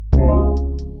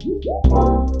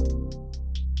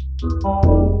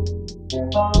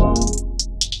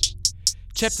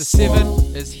Chapter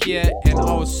 7 is here, and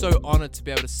I was so honoured to be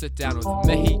able to sit down with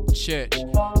Mihi Church.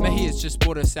 Mihi has just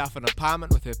bought herself an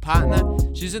apartment with her partner.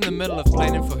 She's in the middle of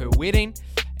planning for her wedding,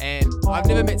 and I've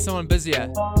never met someone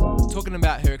busier. Talking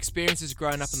about her experiences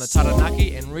growing up in the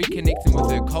Taranaki and reconnecting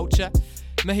with her culture.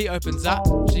 Mihi opens up,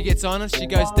 she gets honest, she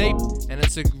goes deep, and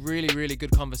it's a really, really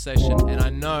good conversation, and I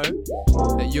know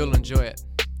that you'll enjoy it.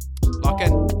 Lock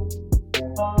in.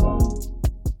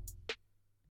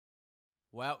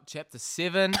 Well, chapter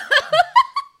 7.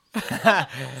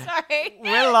 Sorry.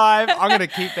 We're live. I'm going to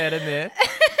keep that in there.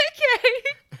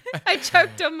 Okay. I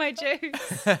choked on my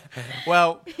juice.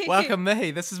 Well, welcome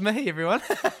Mihi. This is Mihi, everyone.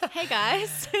 Hey,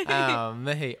 guys.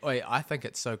 Mihi, I think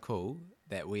it's so cool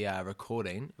that we are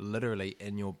recording literally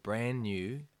in your brand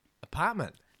new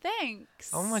apartment.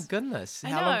 Thanks. Oh my goodness. I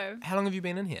know. How long have you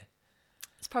been in here?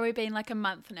 It's probably been like a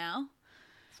month now.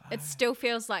 It still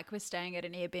feels like we're staying at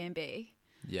an Airbnb.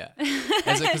 Yeah.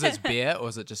 Is it because it's bare, or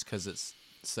is it just because it's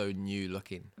so new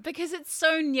looking? Because it's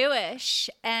so newish,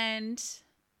 and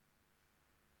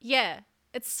yeah,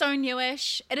 it's so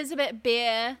newish. It is a bit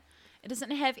bare. It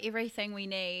doesn't have everything we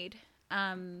need.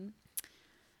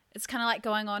 It's kind of like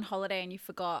going on holiday and you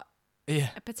forgot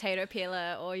a potato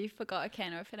peeler, or you forgot a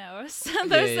can opener, or those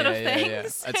sort of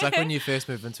things. Yeah. It's like when you first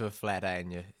move into a flat,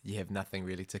 and you have nothing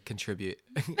really to contribute.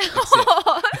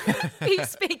 He's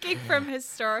speaking from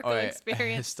historical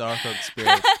experience. Historical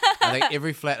experience. I think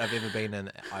every flat I've ever been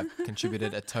in, I've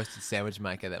contributed a toasted sandwich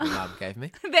maker that my mum gave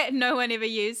me. That no one ever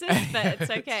uses, but it's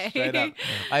okay. Straight up.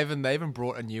 They even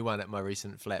brought a new one at my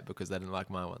recent flat because they didn't like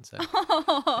my one. So yeah,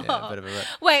 a bit of a rip.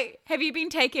 Wait, have you been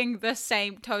taking the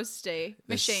same toasty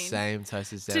machine? The same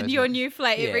toasted sandwich. To your new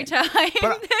flat every time?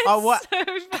 But That's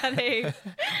so funny.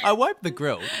 I wiped the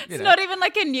grill. It's not even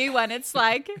like a new one. It's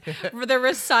like the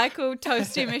recycled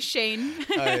toasty machine.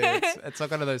 It's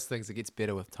like one of those things that gets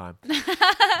better with time.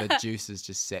 The juices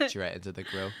just saturate into the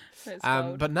grill.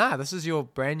 But this is your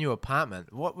brand new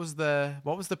apartment. What was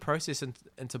the process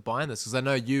into buying this? Because I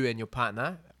know you and your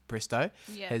partner Presto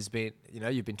has been,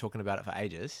 you've been talking about it for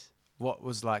ages. What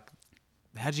was like?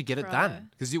 How'd you get it done?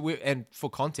 Because and for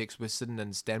context, we're sitting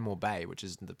in Stanmore Bay, which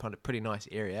is a pretty nice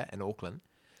area in Auckland.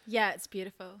 Yeah, it's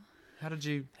beautiful.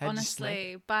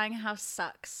 Honestly, buying a house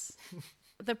sucks.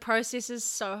 The process is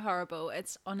so horrible.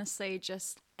 It's honestly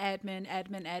just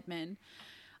admin.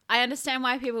 I understand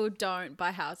why people don't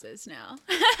buy houses now.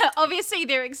 Obviously,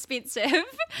 they're expensive.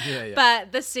 Yeah.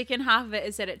 But the second half of it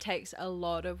is that it takes a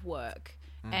lot of work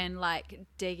and like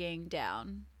digging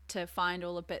down to find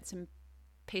all the bits and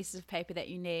pieces of paper that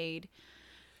you need.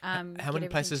 How many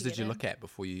places did you look at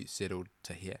before you settled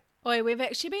to here? We've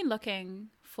actually been looking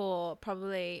for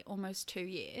probably almost 2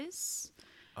 years.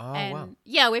 Oh, and wow.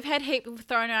 Yeah, we've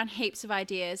thrown around heaps of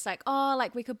ideas like,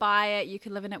 we could buy it, you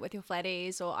could live in it with your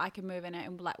flatties, or I could move in it,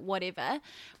 and like whatever.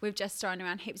 We've just thrown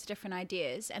around heaps of different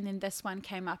ideas, and then this one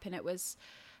came up and it was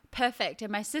perfect.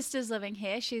 And my sister's living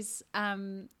here. She's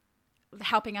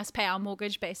helping us pay our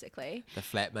mortgage, basically. The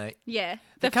flatmate. Yeah,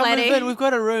 the flatty. We've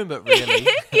got a room, but really.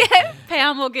 Yeah, pay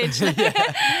our mortgage.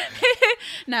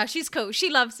 No, she's cool. She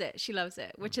loves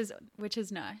it, which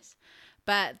is nice.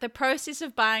 But the process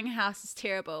of buying a house is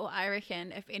terrible. I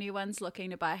reckon if anyone's looking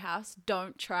to buy a house,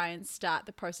 don't try and start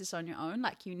the process on your own.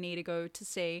 Like, you need to go to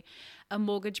see a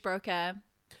mortgage broker.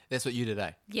 That's what you did,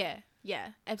 eh? Yeah,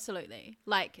 absolutely.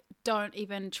 Like, don't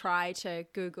even try to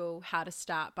Google how to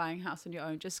start buying a house on your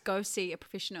own. Just go see a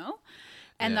professional,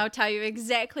 and they'll tell you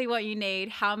exactly what you need,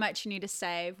 how much you need to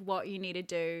save, what you need to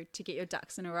do to get your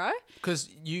ducks in a row. Because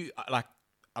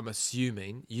I'm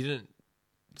assuming you didn't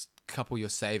couple your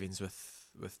savings with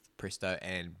Presto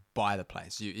and buy the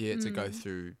place. You had to go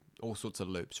through all sorts of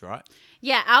loops, right?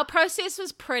 Yeah, our process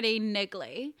was pretty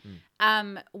niggly.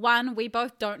 One, we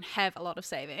both don't have a lot of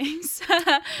savings.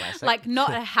 Like,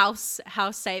 not a house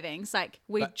savings. Like,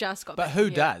 just got. But who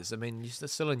does? I mean, you're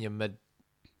still in your late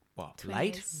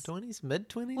 20s, mid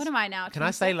 20s. What am I now? 26? Can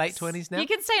I say late 20s now? You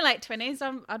can say late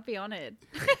 20s. I'd be honoured.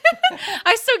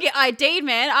 I still get ID'd,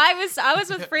 man. I was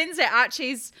with friends at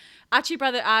Archie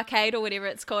Brother Arcade, or whatever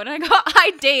it's called, and I got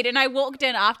ID'd, and I walked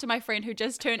in after my friend who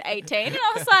just turned 18, and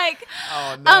I was like,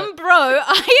 oh, no. Bro,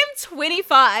 I am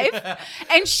 25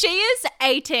 and she is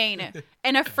 18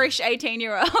 and a fresh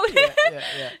 18-year-old.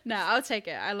 Yeah. No, I'll take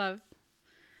it. I love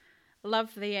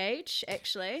the age,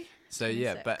 actually. So 26.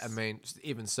 Yeah, but I mean,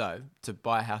 even so, to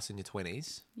buy a house in your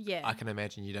 20s, yeah, I can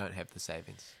imagine you don't have the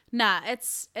savings. Nah,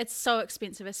 it's so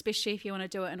expensive, especially if you want to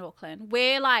do it in Auckland.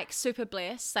 We're like super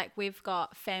blessed. Like, we've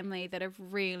got family that have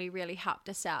really, really helped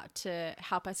us out to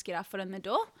help us get our foot in the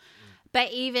door.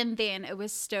 But even then, it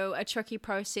was still a tricky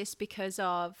process because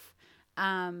of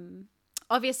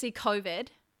obviously COVID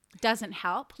doesn't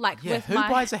help. Like, Yeah, with who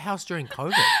buys a house during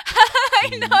COVID? I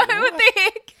know, what the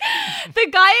heck? The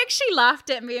guy actually laughed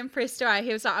at me and pressed her eye.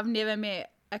 He was like, I've never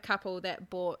met a couple that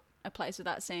bought a place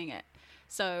without seeing it.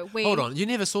 So we... Hold on, you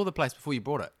never saw the place before you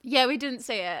bought it? Yeah, we didn't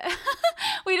see it.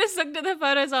 We just looked at the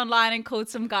photos online and called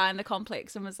some guy in the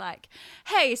complex and was like,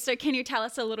 hey, so can you tell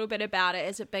us a little bit about it?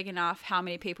 Is it big enough? How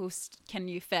many people can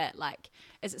you fit? Like,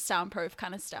 is it soundproof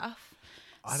kind of stuff?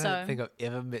 I don't think I've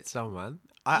ever met someone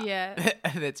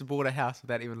that's bought a house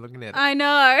without even looking at it. I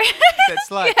know.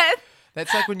 That's like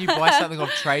that's like when you buy something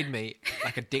off Trade Me,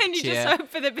 like a deck and you chair. just hope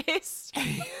for the best.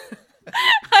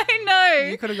 I know.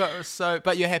 You could have got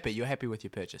but you're happy. You're happy with your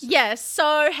purchase. Yeah,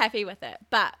 so happy with it.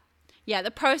 But yeah,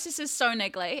 the process is so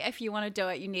niggly. If you want to do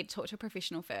it, you need to talk to a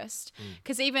professional first.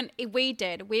 Because even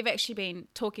we've actually been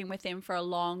talking with them for a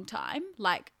long time.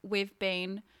 Like, we've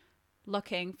been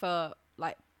looking for,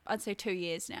 like, I'd say 2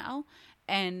 years now.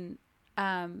 And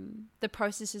the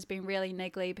process has been really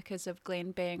niggly because of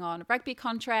Glenn being on a rugby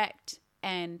contract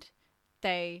and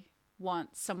they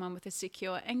want someone with a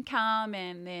secure income.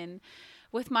 And then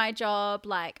with my job,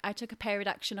 like, I took a pay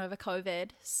reduction over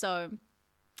COVID. So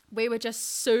we were just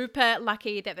super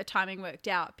lucky that the timing worked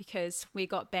out because we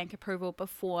got bank approval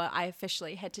before I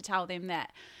officially had to tell them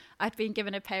that I'd been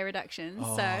given a pay reduction.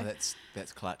 Oh, so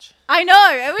that's clutch. I know.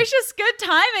 It was just good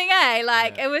timing, eh?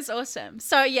 Like, It was awesome.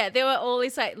 So yeah, there were all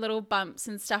these like little bumps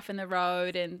and stuff in the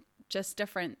road and just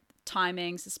different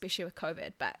timings, especially with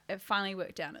COVID, but it finally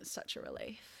worked out. It's such a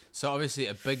relief. So obviously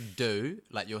a big do,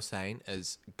 like you're saying,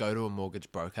 is go to a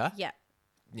mortgage broker. Yeah.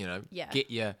 You know, get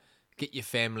your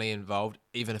family involved,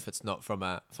 even if it's not from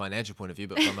a financial point of view,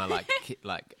 but from a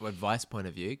like advice point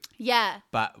of view. Yeah.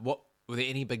 But were there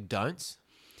any big don'ts?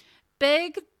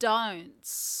 Big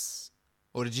don'ts.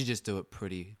 Or did you just do it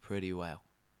pretty well?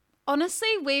 Honestly,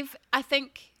 I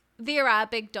think there are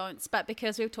big don'ts, but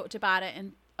because we've talked about it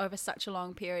over such a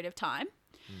long period of time,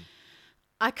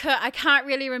 I can't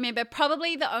really remember.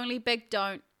 Probably the only big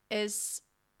don't is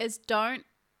don't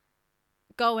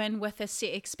go in with a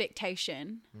set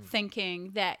expectation,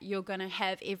 thinking that you're going to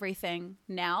have everything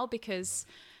now, because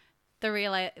the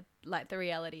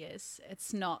reality is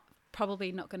it's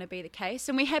probably not going to be the case.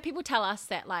 And we had people tell us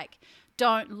that, like,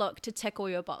 don't look to tick all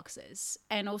your boxes.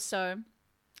 And also,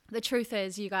 the truth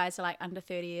is, you guys are like under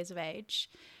 30 years of age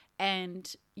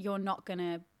and you're not going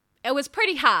to... It was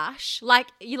pretty harsh.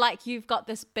 You've got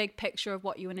this big picture of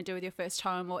what you want to do with your first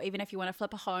home, or even if you want to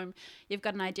flip a home, you've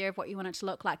got an idea of what you want it to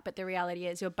look like. But the reality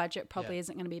is your budget probably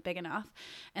isn't going to be big enough.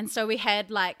 And so we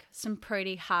had like some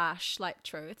pretty harsh like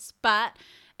truths, but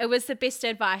it was the best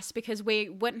advice because we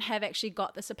wouldn't have actually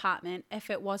got this apartment if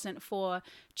it wasn't for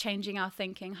changing our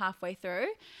thinking halfway through.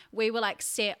 We were like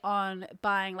set on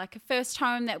buying like a first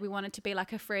home that we wanted to be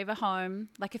like a forever home,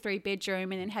 like a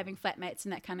 3-bedroom, and then having flatmates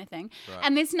and that kind of thing. Right.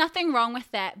 And there's nothing wrong with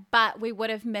that, but we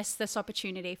would have missed this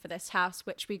opportunity for this house,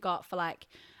 which we got for like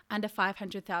under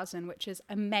 500,000, which is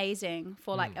amazing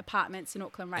for like apartments in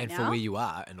Auckland now. And for where you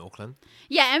are in Auckland.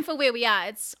 Yeah, and for where we are,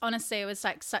 it was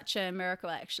like such a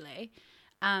miracle actually.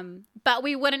 But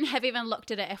we wouldn't have even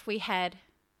looked at it if we had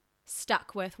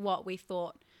stuck with what we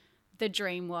thought the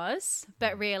dream was.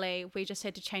 But really, we just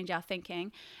had to change our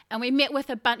thinking. And we met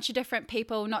with a bunch of different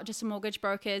people, not just mortgage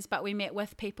brokers, but we met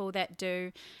with people that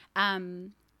do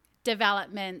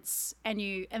developments, and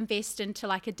you invest into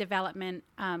like a development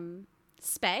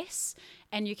space,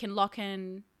 and you can lock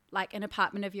in like an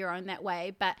apartment of your own that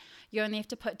way, but you only have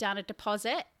to put down a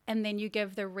deposit and then you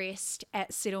give the rest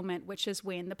at settlement, which is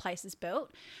when the place is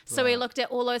built. So we looked at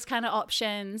all those kind of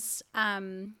options,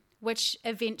 which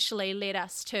eventually led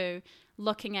us to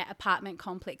looking at apartment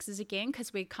complexes again,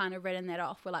 because we kind of written that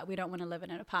off. We're like, we don't want to live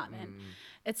in an apartment.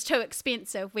 It's too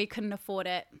expensive. We couldn't afford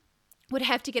it. Would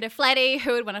have to get a flattie.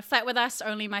 Who would want to flat with us?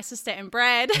 Only my sister and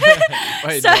Brad.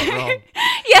 Wait, not wrong.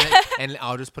 Yeah. And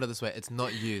I'll just put it this way. It's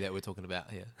not you that we're talking about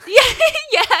here.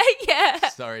 Yeah.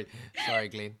 Sorry,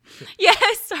 Glenn. Yeah,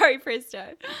 sorry, Presto.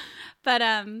 But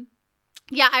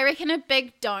yeah, I reckon a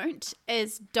big don't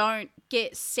is don't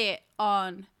get set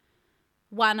on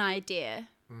one idea.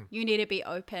 You need to be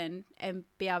open and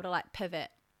be able to like pivot.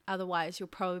 Otherwise, you'll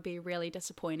probably be really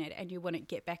disappointed and you wouldn't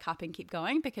get back up and keep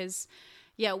going because...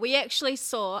 Yeah, we actually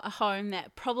saw a home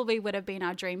that probably would have been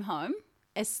our dream home.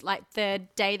 It's like the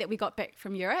day that we got back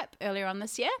from Europe earlier on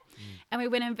this year. And we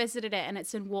went and visited it, and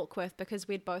it's in Warkworth because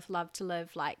we'd both love to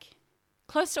live like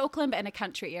close to Auckland but in a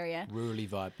country area. Rurally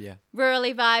vibe, yeah.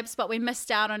 Rurally vibes, but we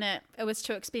missed out on it. It was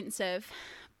too expensive.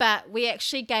 But we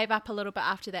actually gave up a little bit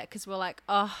after that because we're like,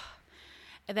 oh,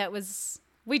 that was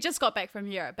We just got back from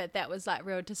Europe, but that was like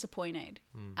real disappointing.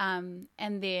 And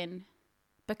then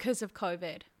because of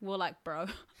COVID, we're like, bro,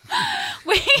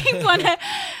 we want to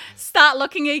start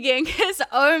looking again because,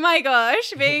 oh my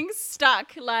gosh, being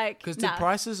stuck like. Because the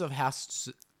prices of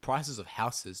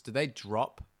houses, do they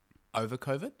drop over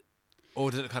COVID,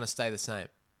 or did it kind of stay the same?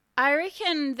 I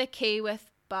reckon the key with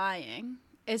buying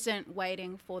isn't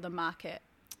waiting for the market.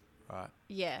 Right.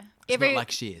 Yeah. It's not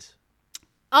like shares.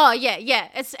 Oh yeah.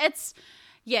 It's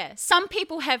yeah. Some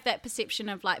people have that perception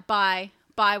of like buy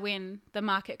when the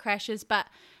market crashes, but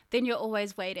then you're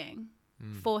always waiting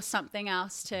for something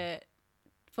else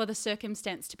for the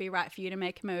circumstance to be right for you to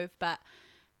make a move, but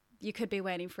you could be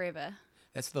waiting forever.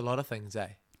 That's with a lot of things, eh?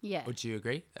 Yeah. Would you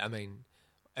agree? I mean,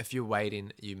 if you're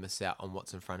waiting, you miss out on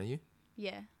what's in front of you.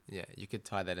 Yeah. Yeah, you could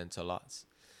tie that into lots.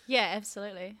 Yeah,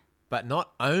 absolutely. But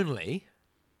not only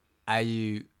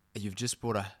you've just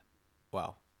bought a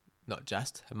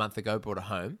month ago bought a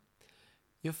home,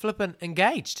 you're flipping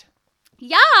engaged.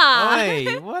 Yeah.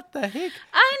 Hey, what the heck?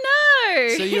 I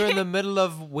know. So you're in the middle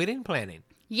of wedding planning.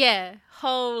 Yeah.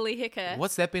 Holy hecker.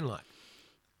 What's that been like?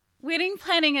 Wedding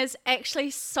planning is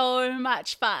actually so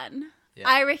much fun. Yeah.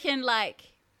 I reckon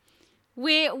like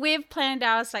we've planned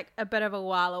ours like a bit of a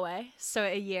while away, so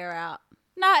a year out.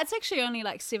 No, it's actually only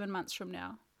like 7 months from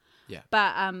now. Yeah.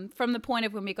 But from the point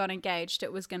of when we got engaged,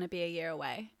 it was going to be a year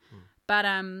away. But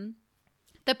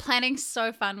the planning's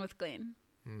so fun with Glenn.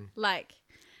 Like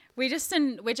we're just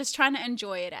trying to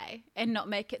enjoy it, and not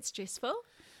make it stressful.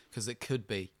 Because it could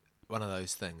be one of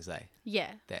those things, eh?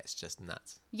 Yeah. That's just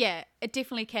nuts. Yeah, it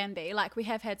definitely can be. Like we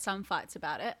have had some fights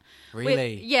about it.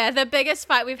 Really? Yeah, the biggest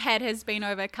fight we've had has been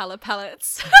over color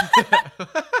palettes.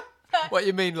 What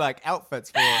you mean, like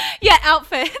outfits for? Yeah,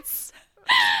 outfits.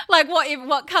 Like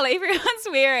what color everyone's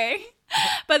wearing.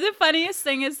 But the funniest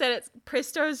thing is that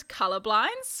Presto's colorblind,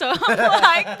 so I'm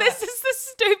like, this is the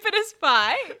stupidest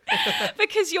fight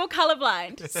because you're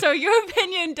colorblind, so your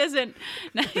opinion doesn't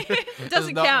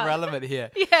It's not count. relevant here.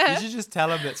 Yeah. You should just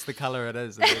tell him it's the color it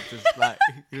is, and just like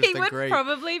you just He agree. would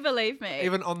probably believe me.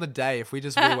 Even on the day, if we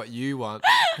just wear what you want,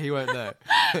 he won't know.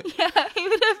 Yeah, he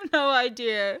would have no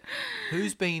idea. Who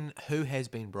has been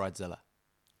bridezilla?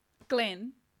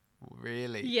 Glenn.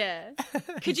 Really? Yeah.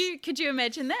 Could you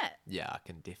imagine that? Yeah, I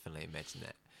can definitely imagine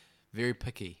that. Very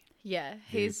picky. Yeah,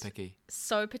 Very he's picky.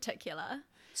 so particular.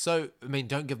 So, I mean,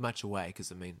 don't give much away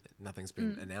because, I mean, nothing's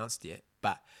been announced yet.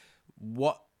 But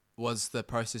what was the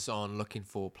process on looking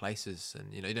for places?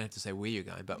 And, you don't have to say where you're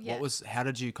going, but how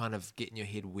did you kind of get in your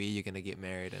head where you're going to get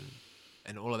married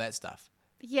and all of that stuff?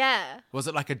 Yeah. Was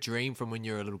it like a dream from when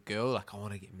you were a little girl? Like, I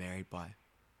want to get married by,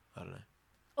 I don't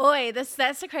know. Oi, that's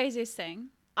the craziest thing.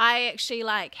 I actually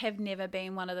have never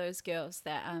been one of those girls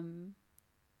that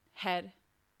had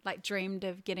dreamed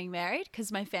of getting married,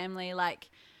 because my family there's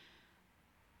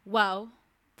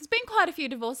been quite a few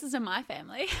divorces in my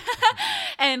family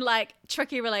and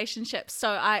tricky relationships,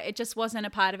 so it just wasn't a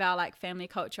part of our family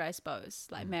culture, I suppose.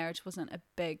 Marriage wasn't a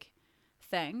big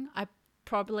thing. I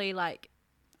probably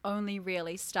only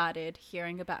really started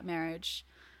hearing about marriage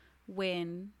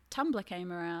when Tumblr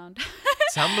came around.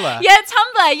 Tumblr? Yeah,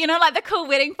 Tumblr. The cool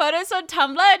wedding photos on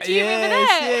Tumblr. Do you remember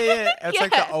that? Yeah. It's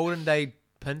like the olden day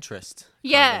Pinterest.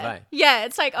 Yeah. Yeah,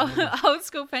 it's old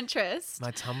school Pinterest.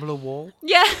 My Tumblr wall?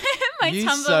 Yeah, you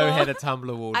Tumblr so wall. had a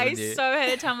Tumblr wall, didn't you? I so had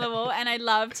a Tumblr wall, and I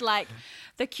loved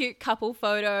the cute couple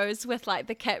photos with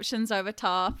the captions over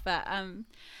top. But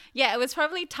yeah, it was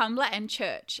probably Tumblr and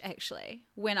church actually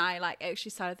when I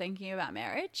actually started thinking about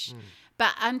marriage.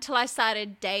 But until I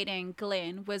started dating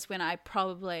Glenn was when I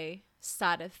probably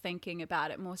started thinking about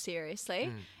it more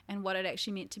seriously and what it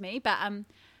actually meant to me. But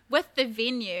with the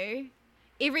venue,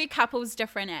 every couple's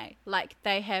different,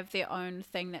 they have their own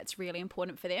thing that's really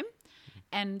important for them,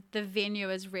 and the venue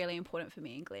is really important for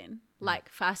me and Glenn.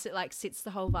 For us, it sets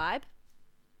the whole vibe,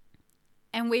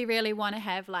 and we really want to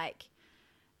have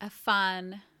a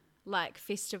fun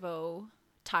festival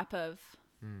type of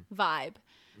vibe.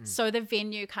 So the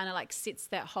venue kind of sets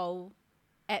that whole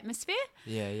atmosphere.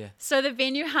 Yeah. So the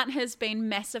venue hunt has been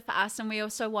massive for us, and we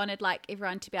also wanted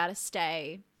everyone to be able to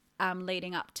stay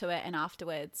leading up to it and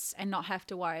afterwards and not have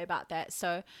to worry about that.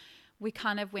 So we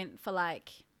kind of went for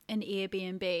an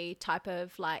Airbnb type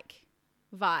of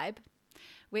vibe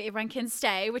where everyone can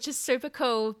stay, which is super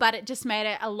cool, but it just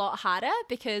made it a lot harder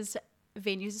because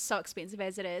venues are so expensive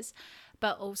as it is,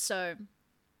 but also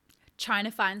trying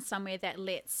to find somewhere that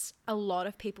lets a lot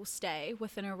of people stay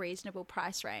within a reasonable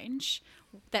price range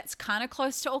that's kind of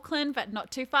close to Auckland but not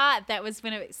too far. That was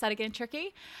when it started getting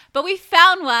tricky, but we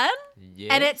found one.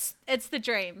 And it's the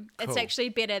dream. Cool. It's actually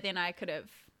better than I could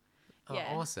have.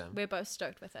 Awesome. We're both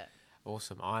stoked with it.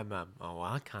 Awesome. I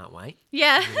can't wait.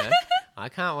 Yeah. You know? I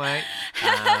can't wait.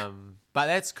 But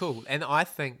that's cool. And I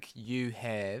think you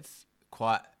have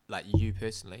you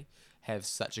personally have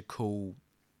such a cool,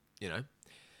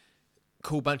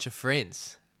 cool bunch of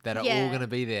friends that are all going to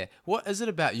be there. What is it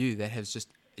about you that has just,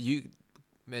 you,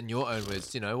 in your own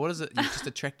words, what is it? You've just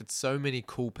attracted so many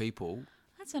cool people.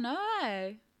 I don't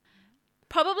know.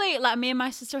 Probably like me and my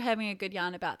sister were having a good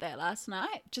yarn about that last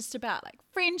night, just about like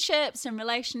friendships and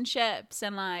relationships,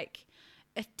 and like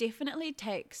it definitely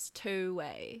takes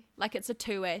two-way. Like it's a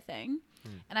two-way thing.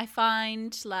 And I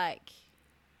find like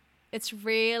it's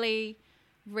really,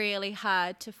 really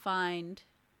hard to find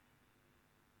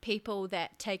people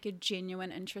that take a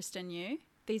genuine interest in you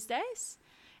these days.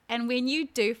 And when you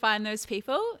do find those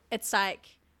people, it's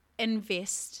like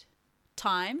invest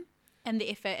time and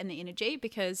the effort and the energy,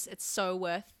 because it's so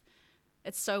worth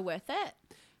it.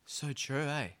 So true,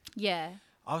 eh? Yeah.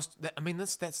 That's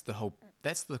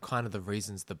the kind of the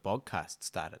reasons the podcast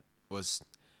started. Was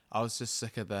I was just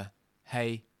sick of the,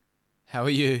 hey, how are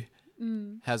you?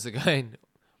 How's it going?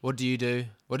 What do you do?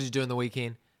 What did you do on the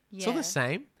weekend? Yeah. It's all the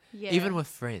same. Yeah. Even with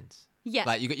friends. Yeah.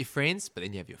 Like you got your friends, but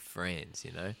then you have your friends,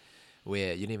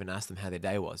 where you didn't even ask them how their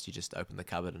day was. You just open the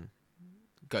cupboard and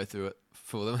go through it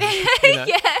for them.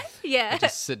 Yeah. And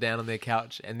just sit down on their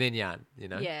couch and then yarn,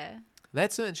 Yeah.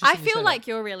 That's so interesting. I feel like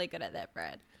you're really good at that,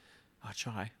 Brad. I'll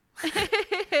try.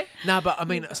 No, but I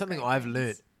mean, something I've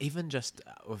learned, even just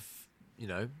with,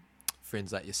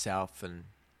 friends like yourself and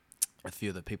a few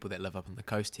of the people that live up on the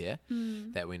coast here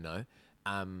that we know,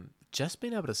 just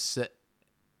being able to sit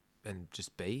and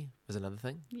just be is another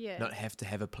thing. Yeah. Not have to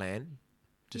have a plan,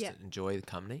 just to enjoy the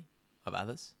company of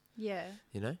others. Yeah.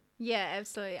 Yeah,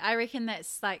 absolutely. I reckon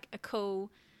that's like a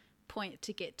cool point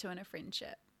to get to in a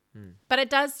friendship. But it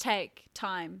does take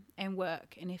time and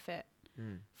work and effort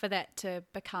for that to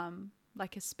become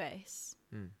like a space,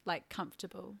 like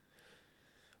comfortable.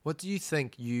 What do you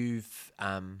think you've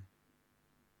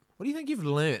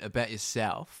learnt about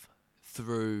yourself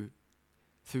through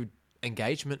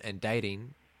engagement and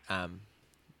dating,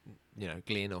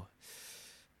 Glenn, or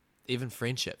even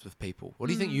friendships with people? What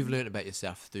do you think you've learnt about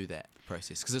yourself through that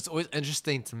process? Because it's always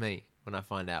interesting to me when I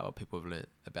find out what people have learnt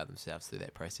about themselves through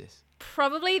that process.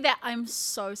 Probably that I'm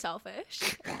so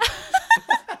selfish.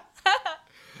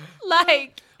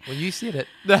 Like, well, you said it.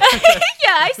 Yeah,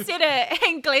 I said it.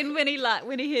 And Glenn, when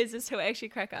he hears this, he'll actually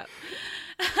crack up.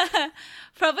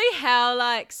 Probably how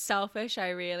like selfish I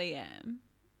really am.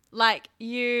 Like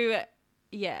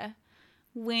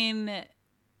when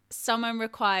someone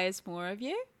requires more of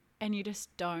you and you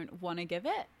just don't want to give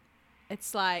it,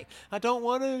 it's like, I don't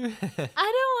want to.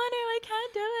 I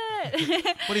can't do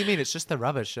it. What do you mean? It's just the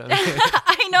rubbish.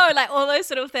 I know, like all those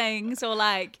little things, or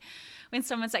like when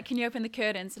someone's like, can you open the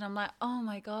curtains? And I'm like, oh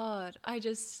my God,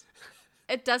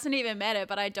 it doesn't even matter,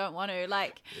 but I don't want to.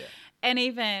 Like, and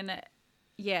even,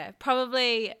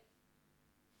 probably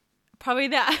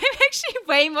that I'm actually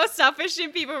way more selfish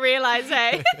than people realize,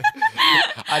 hey?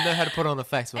 I know how to put on a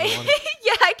face when I want it.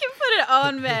 Yeah, I can put it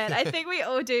on, man. I think we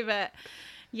all do, but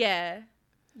yeah,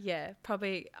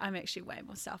 probably I'm actually way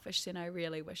more selfish than I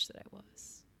really wish that I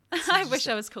was. I wish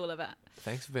I was cooler, but.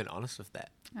 Thanks for being honest with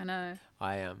that. I know.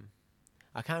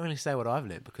 I can't really say what I've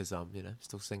learned because I'm,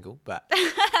 still single, but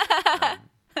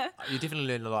you definitely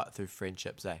learn a lot through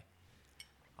friendships, eh?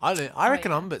 I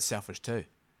reckon I'm a bit selfish too.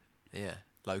 Yeah,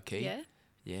 low key. Yeah?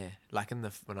 Yeah, like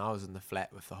when I was in the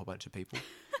flat with a whole bunch of people.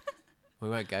 We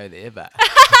won't go there, but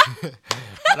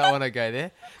I don't want to go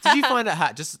there. Did you find it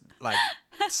hard, just like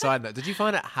side note, did you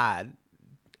find it hard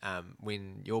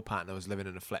when your partner was living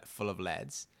in a flat full of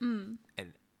lads and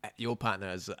your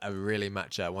partner is a really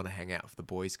much want to hang out with the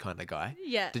boys kind of guy?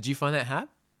 Yeah. Did you find that hard?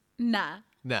 Nah.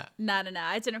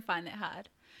 I didn't find that hard.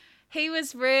 He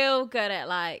was real good at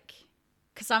like,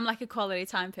 because I'm like a quality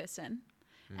time person,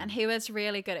 and he was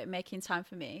really good at making time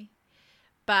for me.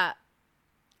 But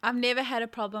I've never had a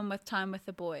problem with time with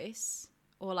the boys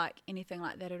or like anything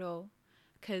like that at all,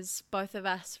 because both of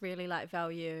us really like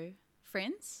value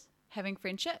friends, having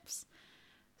friendships.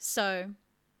 So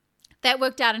that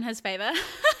worked out in his favor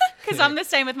because I'm the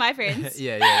same with my friends.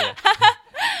 Yeah.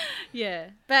 Yeah.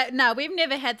 But no, we've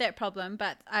never had that problem,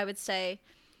 but I would say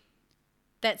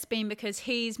that's been because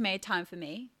he's made time for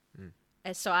me,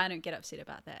 and so I don't get upset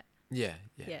about that. Yeah.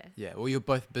 Well, you're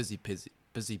both busy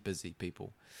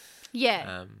people.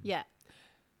 Yeah.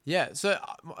 Yeah. So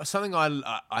something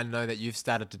I know that you've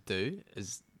started to do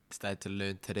is started to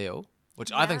learn Te Reo,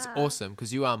 which I think is awesome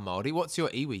because you are Māori. What's your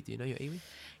iwi? Do you know your iwi?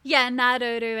 Yeah, Ngā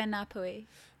Ruru and Ngā Pui.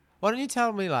 Why don't you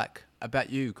tell me like about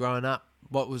you growing up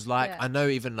what was like. Yeah. I know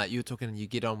even like you were talking, you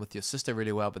get on with your sister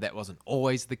really well, but that wasn't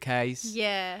always the case.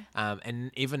 Yeah.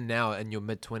 And even now in your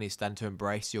mid-20s, starting to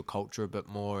embrace your culture a bit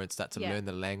more and start to Yeah. learn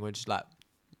the language. Like,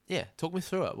 yeah, talk me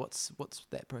through it. What's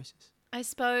that process? I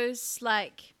suppose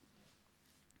like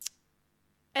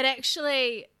it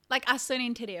actually, like us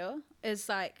learning Te Reo is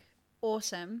like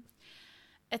awesome.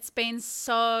 It's been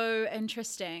so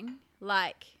interesting.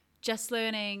 Like just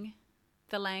learning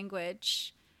the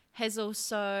language has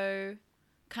also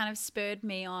kind of spurred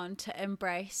me on to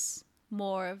embrace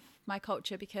more of my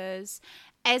culture, because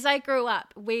as I grew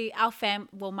up,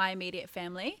 my immediate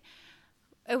family,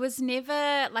 it was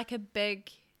never like a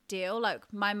big deal.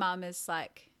 Like my mum is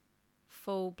like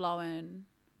full blown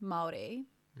Māori.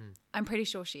 I'm pretty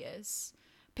sure she is.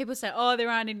 People say, oh, there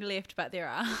aren't any left, but there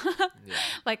are. Yeah.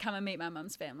 Like, come and meet my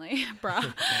mum's family,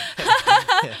 bruh.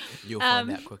 You'll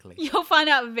find out quickly. You'll find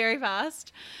out very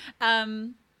fast.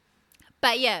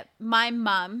 But yeah, my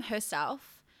mum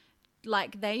herself,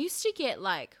 like, they used to get,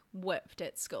 like, whipped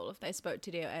at school if they spoke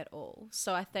Te Reo at all.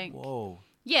 So I think, Whoa.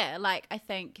 yeah, like, I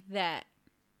think that,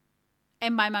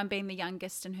 and my mum being the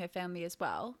youngest in her family as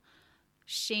well,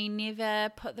 she never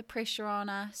put the pressure on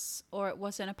us, or it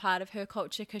wasn't a part of her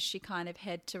culture because she kind of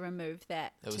had to remove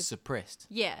that. It was suppressed.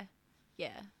 Yeah,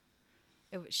 yeah.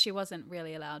 She wasn't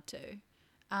really allowed to.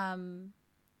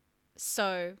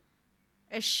 So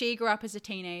as she grew up as a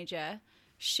teenager,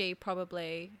 she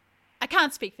probably, I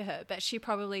can't speak for her, but she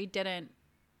probably didn't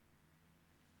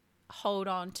hold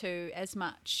on to as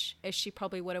much as she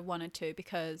probably would have wanted to,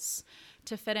 because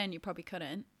to fit in, you probably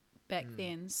couldn't back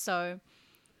then. So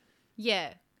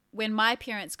yeah, when my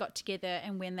parents got together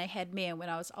and when they had me and when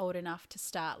I was old enough to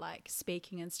start like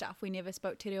speaking and stuff, we never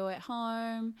spoke Te Reo at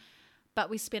home, but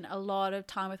we spent a lot of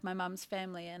time with my mum's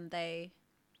family, and they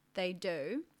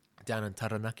do. Down in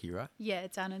Taranaki, right? Yeah,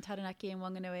 down in Taranaki and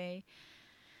Wanganui.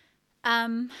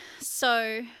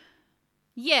 So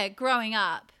yeah, growing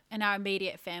up in our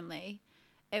immediate family,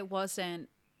 it wasn't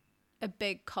a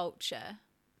big culture.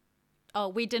 Oh,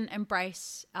 we didn't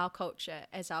embrace our culture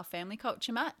as our family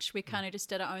culture much. We kind of just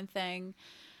did our own thing.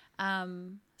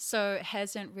 So it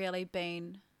hasn't really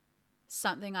been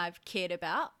something I've cared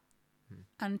about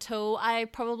until I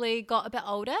probably got a bit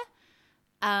older.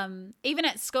 Even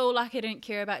at school, like I didn't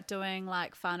care about doing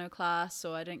like whānau class,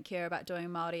 or I didn't care about doing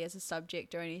Māori as a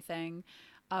subject or anything.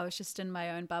 I was just in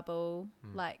my own bubble,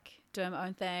 like doing my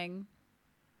own thing.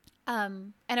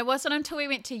 And it wasn't until we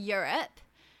went to Europe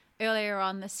earlier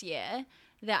on this year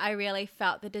that I really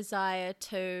felt the desire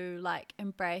to like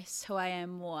embrace who I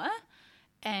am more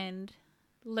and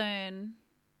learn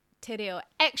Te Reo.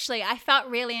 Actually, I felt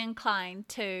really inclined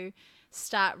to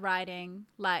start writing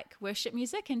like worship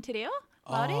music in Te Reo.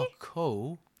 Māori. Oh,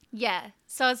 cool. Yeah.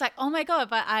 So I was like, oh my God,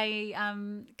 but I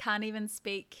can't even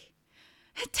speak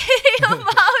Te Reo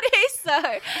Māori.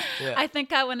 So Yeah. I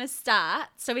think I want to start.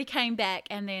 So we came back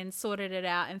and then sorted it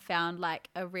out and found like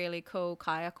a really cool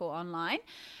kayako online.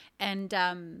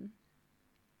 And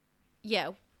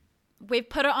yeah, we've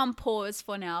put it on pause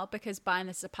for now because buying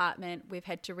this apartment, we've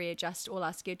had to readjust all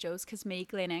our schedules because me,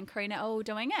 Glenn and Karina are all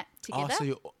doing it together. Oh,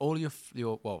 so all your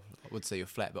well, I would say your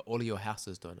flat, but all of your house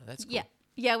is doing it. That's cool. Yeah.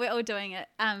 Yeah, we're all doing it.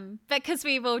 But because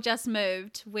we've all just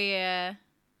moved, we're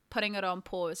putting it on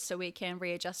pause so we can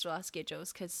readjust all our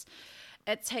schedules, because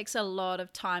it takes a lot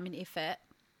of time and effort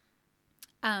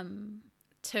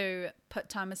to put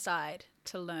time aside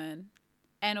to learn.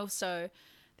 And also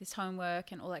there's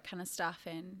homework and all that kind of stuff.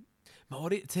 And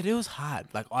Māori, Te Reo's hard.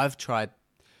 Like I've tried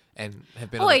and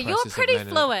have been boy, on the you're process of pretty learning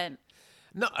it. fluent.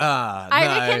 No, I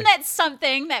no. reckon that's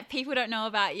something that people don't know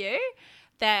about you,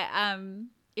 that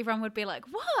everyone would be like,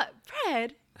 what?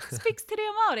 Brad speaks Te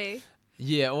Reo Māori.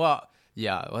 Well,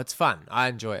 it's fun. I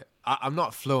enjoy it. I'm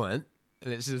not fluent.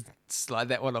 Let's just slide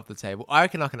that one off the table. I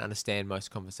reckon I can understand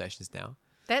most conversations now.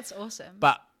 That's awesome.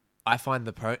 But I find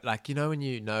when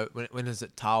is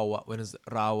it tawa, when is it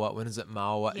rawa, when is it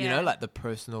maua, Yeah. like the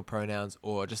personal pronouns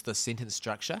or just the sentence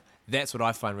structure. That's what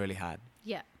I find really hard.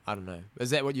 Yeah. I don't know.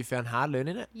 Is that what you found hard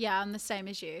learning it? Yeah, I'm the same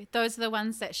as you. Those are the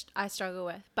ones that I struggle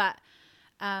with. But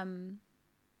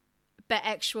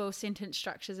actual sentence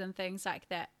structures and things like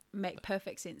that make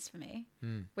perfect sense for me,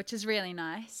 which is really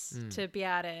nice to be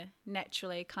able to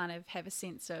naturally kind of have a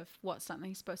sense of what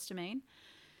something's supposed to mean.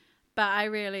 But I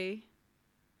really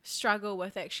struggle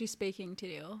with actually speaking Te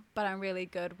Reo, but I'm really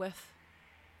good with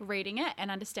reading it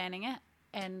and understanding it,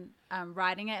 and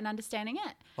writing it and understanding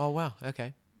it. Oh, wow.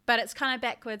 Okay. But it's kind of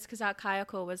backwards because our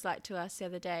kayako was like to us the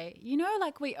other day,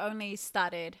 like we only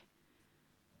started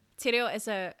Te Reo as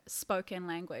a spoken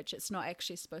language. It's not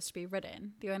actually supposed to be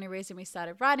written. The only reason we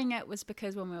started writing it was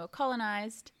because when we were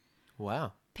colonized,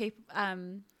 Wow. people,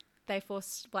 they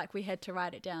forced, like we had to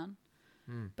write it down,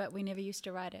 but we never used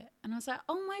to write it. And I was like,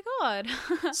 oh my God.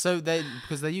 So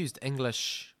because they used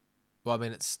English, well, I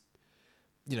mean, it's,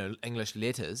 English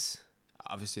letters.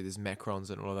 Obviously there's macrons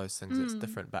and all of those things. It's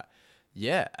different, but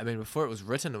yeah, I mean, before it was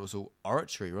written, it was all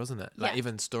oratory, wasn't it? Like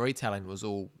even storytelling was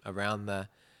all around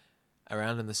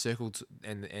in the circle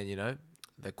and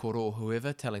the koro or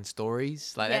whoever telling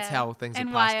stories. Like that's how things are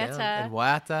passed down. And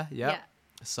waiata,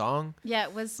 a song. Yeah,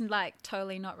 it was like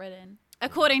totally not written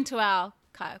according to our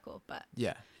kayako, but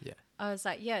yeah. I was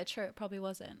like, yeah, true, it probably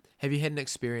wasn't. Have you had an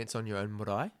experience on your own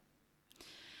marae?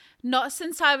 Not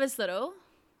since I was little.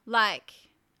 Like,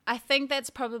 I think that's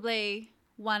probably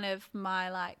one of my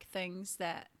like things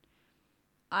that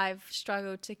I've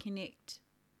struggled to connect,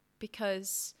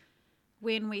 because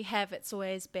when we have, it's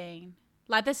always been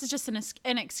like, this is just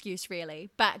an excuse really,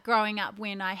 but growing up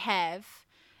when I have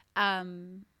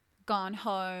gone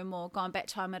home or gone back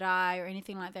to our marae or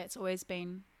anything like that, it's always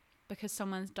been because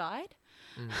someone's died.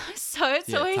 So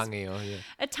it's always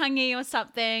a tangi or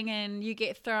something, and you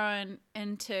get thrown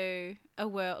into a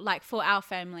world, like for our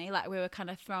family, like we were kind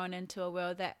of thrown into a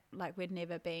world that like we'd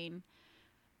never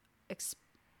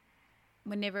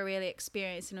really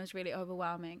experienced, and it was really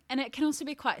overwhelming. And it can also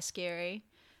be quite scary.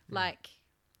 Like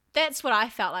that's what I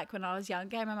felt like when I was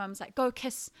younger. My mum's like, go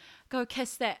kiss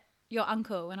that your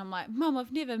uncle, and I'm like, Mum,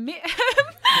 I've never met him.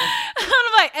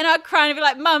 And I'd cry and be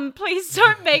like, Mum, please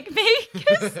don't make me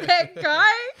kiss that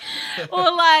guy,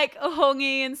 or like a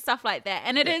hongi and stuff like that.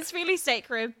 And it is really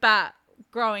sacred, but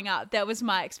growing up, that was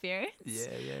my experience. Yeah.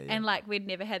 And like we'd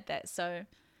never had that, so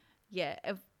yeah,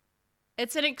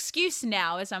 it's an excuse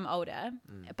now as I'm older,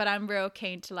 but I'm real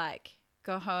keen to like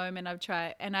go home, and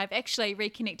I've actually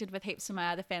reconnected with heaps of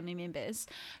my other family members.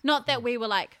 Not that we were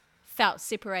like felt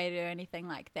separated or anything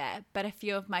like that, but a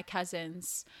few of my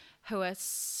cousins who are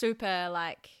super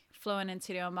like fluent in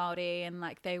Te Reo Māori, and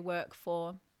like they work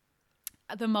for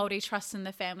the Māori Trust in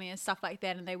the family and stuff like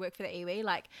that, and they work for the iwi.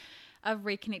 Like I've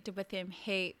reconnected with them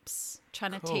heaps,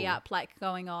 trying to tee up like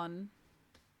going on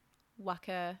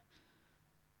waka,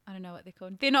 I don't know what they're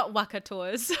called. They're not waka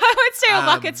tours. I would say a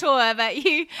waka tour, but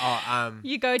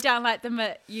you go down like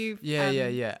visit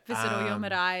all your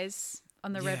maraes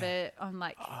on the river on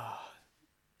like.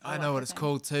 I know what it's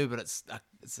called too, but it's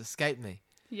escaped me.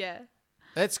 Yeah.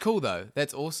 That's cool though.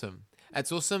 That's awesome.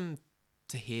 It's awesome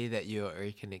to hear that you're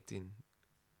reconnecting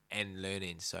and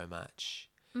learning so much.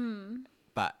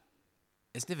 But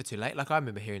it's never too late. Like I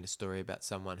remember hearing a story about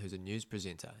someone who's a news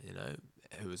presenter,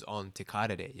 who was on Te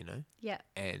Karere, Yeah.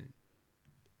 and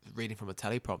reading from a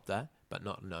teleprompter, but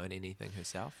not knowing anything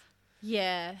herself.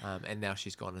 Yeah. And now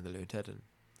she's gone and learnt it, and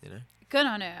Good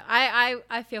on her.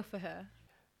 I feel for her.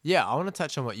 Yeah, I want to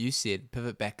touch on what you said,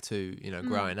 pivot back to,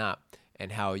 growing up,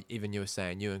 and how even you were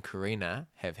saying you and Karina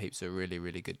have heaps of really,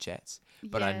 really good chats.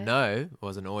 But I know it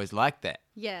wasn't always like that.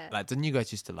 Yeah. Like, didn't you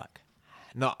guys used to like,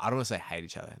 no, I don't want to say hate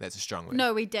each other. That's a strong word.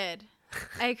 No, we did.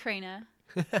 Hey, Karina.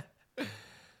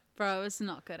 Bro, it was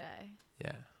not good, eh?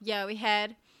 Yeah. Yeah, we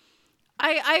had,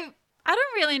 I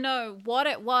don't really know what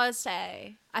it was,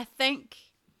 eh? I think,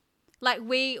 like,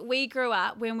 we grew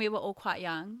up when we were all quite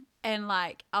young. And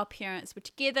like our parents were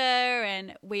together,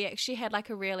 and we actually had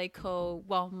like a really cool,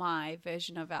 my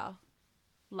version of our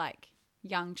like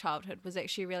young childhood was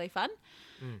actually really fun.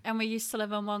 And we used to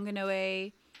live in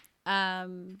Wanganui.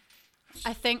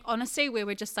 I think honestly we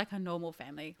were just like a normal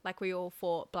family. Like we all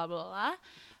fought, blah, blah, blah.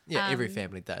 Yeah, every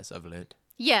family does, I've learned.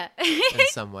 Yeah. In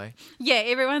some way. Yeah,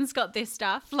 everyone's got their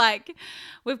stuff. Like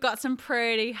we've got some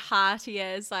pretty hearty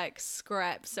as like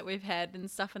scraps that we've had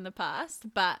and stuff in the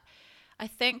past. But I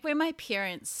think when my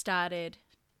parents started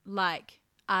like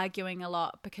arguing a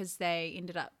lot, because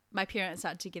my parents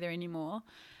aren't together anymore,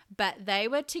 but they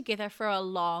were together for a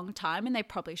long time and they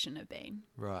probably shouldn't have been.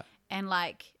 Right. And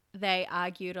like they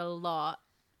argued a lot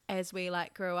as we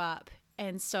like grew up.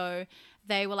 And so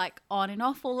they were like on and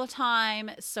off all the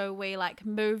time. So we like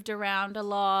moved around a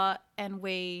lot, and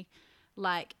we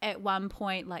like at one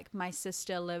point, like my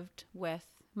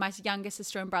younger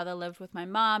sister and brother lived with my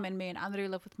mom, and me and Andrew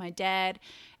lived with my dad.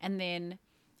 And then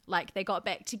like they got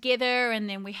back together, and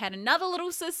then we had another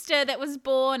little sister that was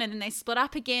born, and then they split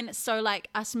up again. So like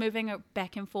us moving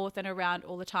back and forth and around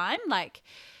all the time, like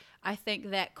I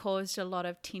think that caused a lot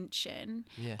of tension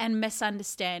and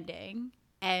misunderstanding.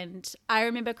 And I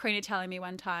remember Karina telling me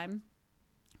one time,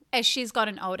 as she's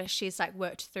gotten older, she's like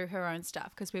worked through her own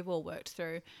stuff, because we've all worked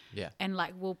through and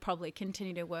like we'll probably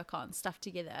continue to work on stuff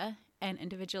together and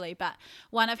individually. But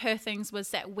one of her things was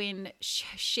that when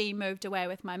she moved away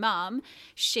with my mum,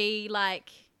 she like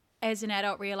as an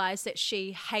adult realized that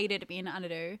she hated being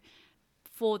Anaru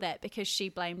for that, because she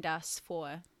blamed us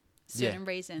for certain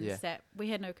reasons that we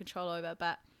had no control over.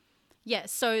 But yeah,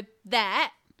 so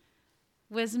that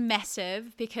was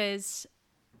massive because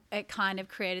it kind of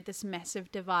created this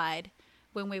massive divide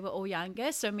when we were all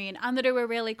younger. So me and Anuru were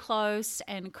really close,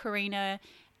 and Karina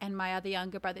and my other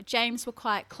younger brother James were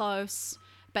quite close,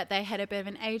 but they had a bit of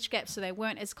an age gap, so they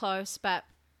weren't as close. But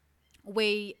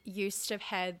we used to have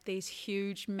had these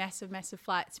huge, massive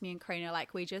fights, me and Karina.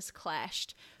 Like, we just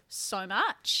clashed so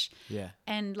much. Yeah.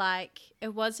 And like,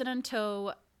 it wasn't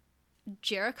until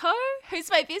Jericho, who's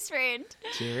my best friend.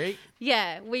 Jerry?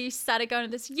 Yeah, we started going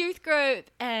to this youth group,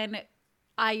 and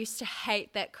I used to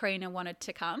hate that Karina wanted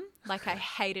to come. Like, I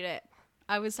hated it.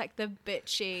 I was like the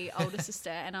bitchy older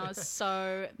sister, and I was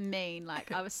so mean.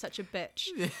 Like, I was such a bitch.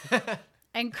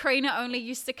 And Karina only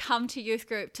used to come to youth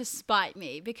group to spite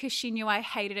me because she knew I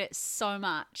hated it so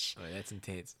much. Oh, that's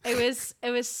intense. It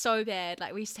was so bad.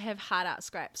 Like, we used to have hard out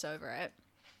scraps over it.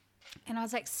 And I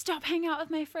was like, stop hanging out with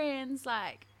my friends.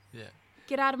 Like,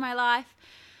 get out of my life.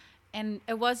 And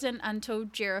it wasn't until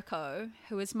Jericho,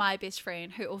 who was my best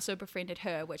friend, who also befriended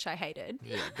her, which I hated.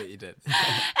 Yeah, I bet you did. And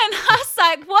I was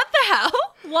like, what the hell?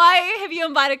 Why have you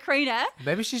invited Karina?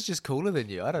 Maybe she's just cooler than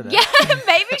you. I don't know. Yeah,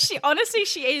 maybe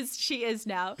she is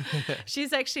now.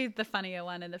 She's actually the funnier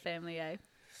one in the family, eh?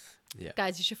 Yeah.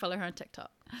 Guys, you should follow her on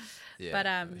TikTok. Yeah,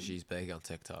 but she's big on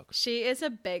TikTok. She is a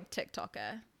big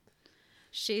TikToker.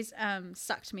 She's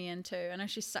sucked me in too. I know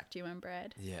she sucked you in,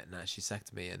 Brad. Yeah, no, she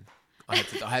sucked me in. I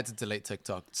had to delete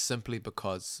TikTok simply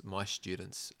because my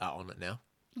students are on it now.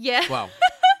 Yeah. Well,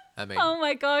 I mean. Oh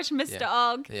my gosh, Mr.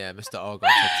 Og. Yeah, Mr. Og on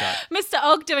TikTok. Mr.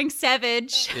 Og doing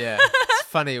savage. Yeah, it's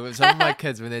funny. Some of my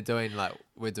kids, when they're doing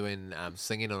we're doing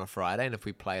singing on a Friday, and if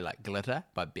we play like Glitter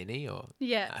by Benny or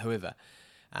whoever,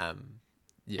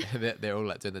 they're all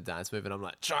like doing the dance move, and I'm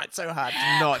like, try it so hard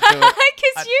to not do it.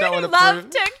 Because you love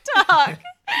TikTok.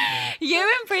 You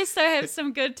and Presto have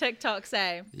some good TikToks,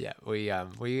 eh? Yeah, we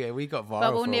got viral.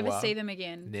 But we'll for a never while. see them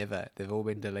again. Never. They've all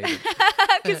been deleted.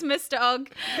 Because Mr. Og.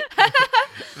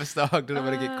 Mr. Og didn't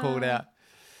want to get called out.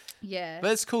 Yeah.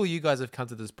 But it's cool you guys have come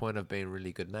to this point of being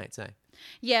really good mates, eh?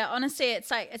 Yeah, honestly,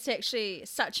 it's actually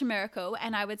such a miracle.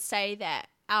 And I would say that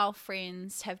our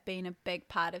friends have been a big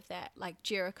part of that. Like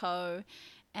Jericho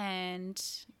and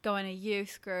going to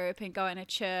youth group and going to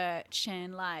church,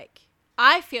 and like,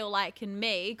 I feel like in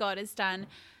me, God has done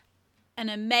an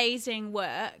amazing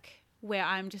work where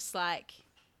I'm just like,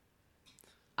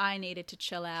 I needed to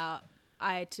chill out.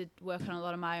 I had to work on a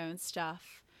lot of my own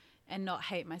stuff and not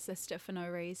hate my sister for no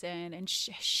reason. And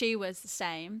she was the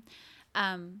same.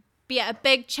 But yeah, a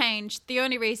big change. The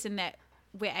only reason that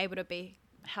we're able to be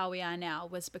how we are now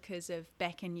was because of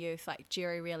back in youth, like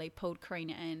Jerry really pulled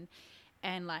Karina in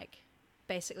and like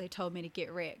basically told me to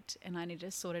get wrecked and I needed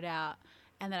to sort it out.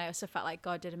 And then I also felt like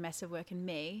God did a massive work in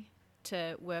me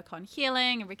to work on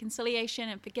healing and reconciliation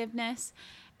and forgiveness.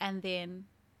 And then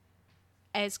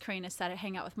as Karina started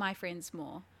hanging out with my friends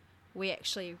more, we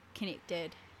actually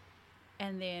connected.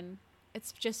 And then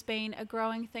it's just been a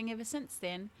growing thing ever since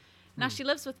then. Now she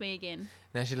lives with me again.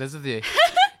 Now she lives with you.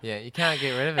 Yeah, you can't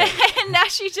get rid of it. And now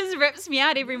she just rips me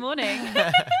out every morning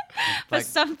for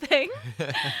something.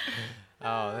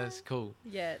 Oh, that's cool.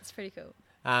 Yeah, it's pretty cool.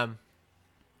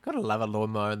 Gotta love a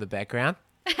lawnmower in the background.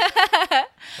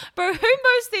 Bro, who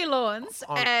mows their lawns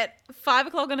at 5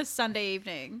 o'clock on a Sunday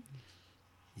evening?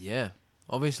 Yeah,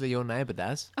 obviously your neighbour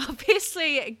does.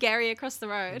 Obviously Gary across the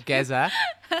road. Gazza.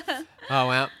 Oh,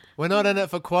 well, we're not in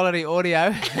it for quality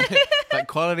audio, but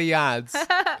quality yards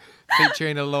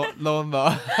featuring a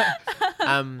lawnmower.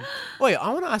 Wait, I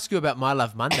want to ask you about My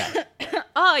Love Monday.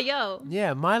 Oh, yo.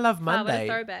 Yeah, My Love Monday.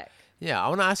 What a throwback. Yeah, I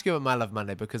want to ask you about My Love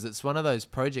Monday because it's one of those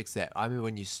projects that I remember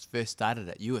when you first started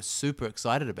it, you were super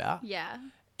excited about. Yeah.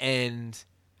 And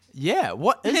yeah,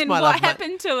 what is and My Love Monday? What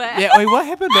happened to it? Yeah, wait, what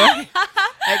happened there?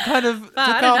 It kind of took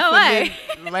off and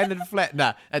then landed flat.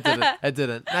 No, it didn't. It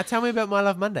didn't. Now tell me about My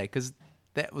Love Monday because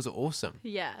that was awesome.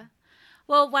 Yeah.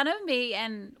 Well, me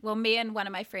and one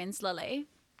of my friends, Lily,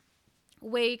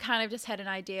 we kind of just had an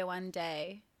idea one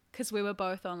day because we were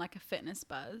both on like a fitness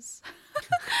buzz.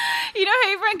 You know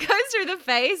how everyone goes through the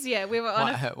phase? Yeah, we were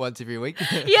on once every week?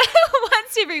 Yeah,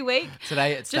 once every week.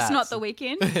 Today it starts. Just not the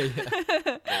weekend.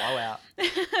 Blow out.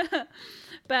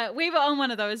 But we were on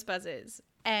one of those buzzes.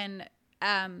 And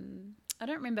I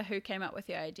don't remember who came up with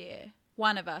the idea.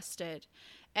 One of us did.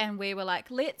 And we were like,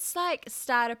 let's like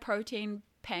start a protein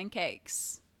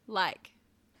pancakes, like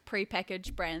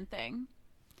prepackaged brand thing.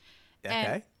 Okay.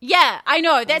 And yeah, I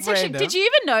know. That's Random. actually. Did you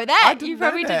even know that? I You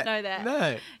probably didn't know that.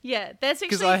 No. Yeah, that's actually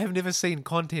Because I have never seen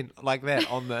content like that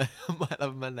on the My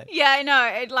Love Monday. Yeah, I know.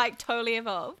 It like totally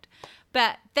evolved.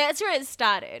 But that's where it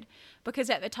started. because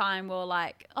at the time we were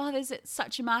like, oh, there's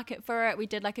such a market for it. We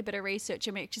did like a bit of research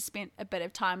and we actually spent a bit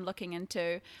of time looking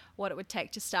into what it would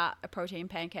take to start a protein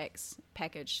pancakes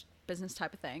package business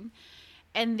type of thing.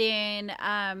 And then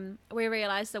we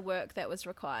realized the work that was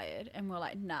required, and we're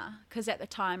like, nah, because at the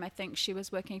time I think she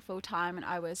was working full time and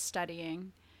I was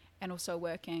studying and also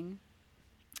working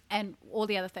and all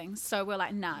the other things. So we're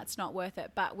like, nah, it's not worth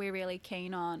it. But we're really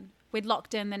keen on, we'd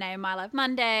locked in the name My Life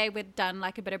Monday. We'd done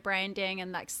like a bit of branding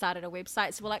and like started a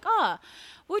website. So we're like, oh,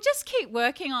 we'll just keep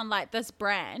working on like this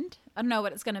brand. I don't know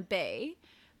what it's going to be,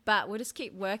 but we'll just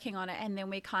keep working on it. And then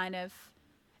we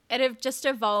it have just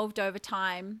evolved over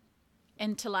time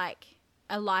into like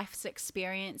a life's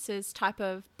experiences type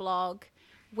of blog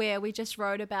where we just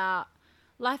wrote about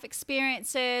life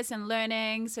experiences and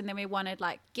learnings, and then we wanted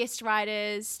like guest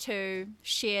writers to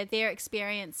share their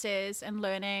experiences and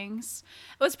learnings.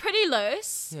 It was pretty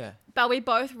loose, but we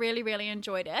both really, really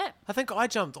enjoyed it. I think I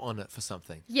jumped on it for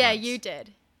something. Yeah, once. you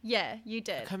did. Yeah, you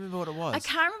did. I can't remember what it was. I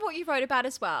can't remember what you wrote about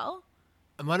as well.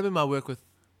 It might have been my work with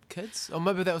kids, or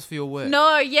maybe that was for your work.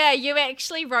 No, yeah, you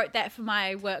actually wrote that for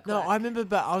my work. No, I remember,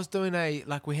 but I was doing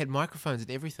we had microphones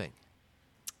and everything.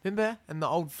 Remember? In the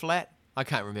old flat? I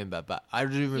can't remember, but I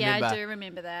do remember. Yeah, I do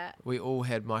remember that. We all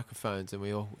had microphones and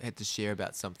we all had to share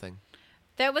about something.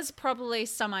 That was probably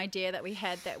some idea that we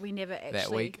had that we never actually...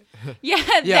 That week? Yeah,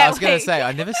 I was going to say,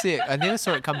 I never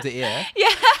saw it come to air. Yeah.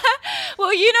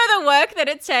 Well, you know the work that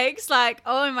it takes. Like,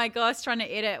 oh my gosh, trying to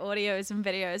edit audios and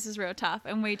videos is real tough.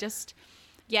 And we just...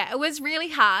 Yeah, it was really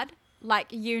hard. Like,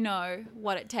 you know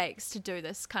what it takes to do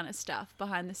this kind of stuff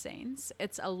behind the scenes.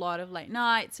 It's a lot of late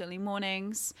nights, early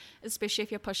mornings, especially if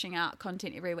you're pushing out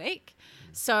content every week.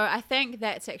 So I think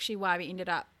that's actually why we ended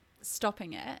up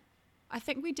stopping it. I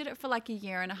think we did it for like a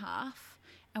year and a half,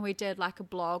 and we did like a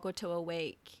blog or two a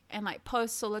week and like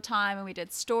posts all the time, and we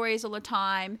did stories all the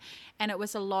time, and it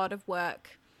was a lot of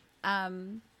work.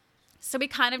 So we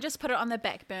kind of just put it on the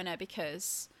back burner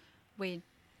because we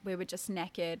were just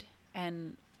knackered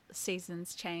and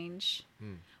seasons change.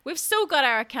 We've still got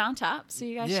our account up, so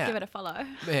you guys should give it a follow.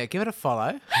 Yeah, give it a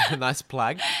follow. Nice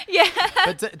plug. Yeah.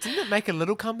 But didn't it make a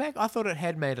little comeback? I thought it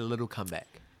had made a little comeback.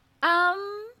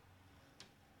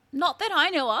 Not that I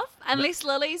know of, unless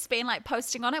Lily's been like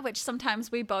posting on it, which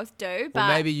sometimes we both do. But or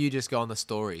maybe you just go on the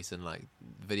stories and like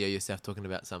video yourself talking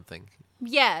about something.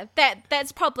 Yeah,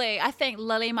 that's probably, I think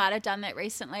Lily might have done that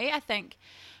recently. I think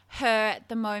her at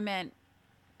the moment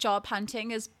job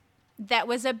hunting that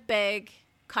was a big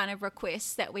kind of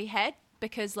request that we had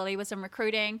because Lily was in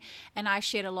recruiting and I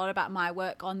shared a lot about my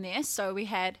work on there. So we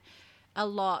did a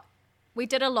lot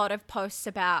of posts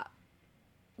about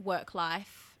work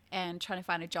life and trying to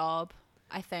find a job,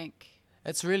 I think.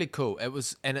 It's really cool.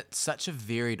 And it's such a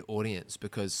varied audience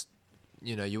because,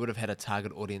 you know, you would have had a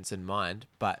target audience in mind,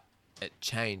 but it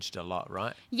changed a lot,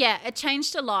 right? Yeah, it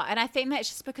changed a lot. And I think that's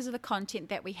just because of the content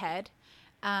that we had.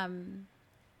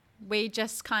 We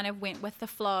just kind of went with the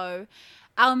flow.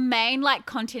 Our main like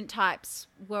content types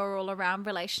were all around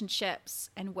relationships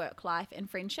and work life and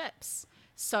friendships.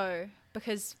 So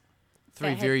because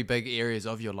three very big areas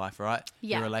of your life, right?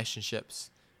 Yeah. Your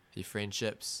relationships, your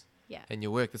friendships, yeah, and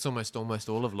your work. That's almost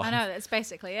all of life. I know, that's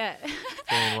basically it. No,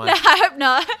 I hope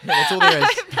not. That's all there is. I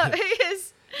hope not,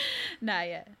 because... No,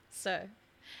 yeah. So,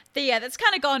 that's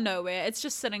kind of gone nowhere. It's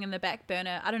just sitting in the back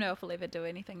burner. I don't know if we'll ever do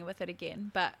anything with it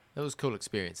again, but... It was a cool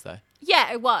experience, though.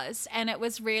 Yeah, it was. And it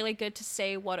was really good to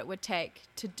see what it would take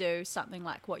to do something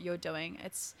like what you're doing.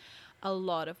 It's a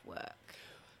lot of work.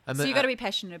 So you got to be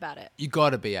passionate about it. You got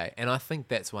to be, and I think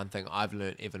that's one thing I've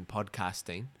learned even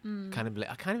podcasting.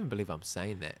 I can't even believe I'm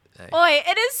saying that. Oi,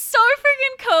 it is so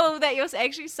freaking cool that you're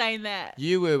actually saying that.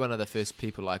 You were one of the first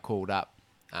people I called up,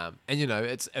 and you know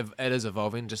it is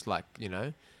evolving, just like you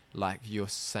know, like you're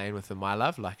saying with the My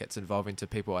Love, like it's evolving to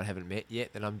people I haven't met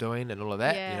yet that I'm doing and all of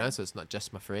that. Yeah. You know, so it's not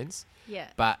just my friends. Yeah.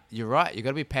 But you're right. You got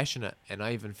to be passionate, and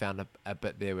I even found a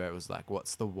bit there where it was like,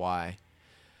 what's the why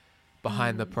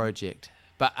behind the project?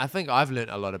 But I think I've learned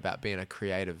a lot about being a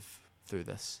creative through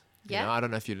this. You know, I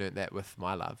don't know if you learned that with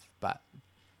My Love, but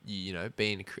you know,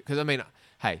 because I mean,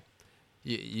 hey,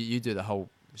 you do the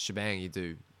whole shebang. You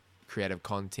do creative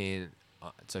content,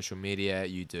 social media.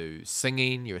 You do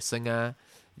singing. You're a singer.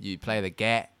 You play the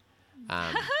gat.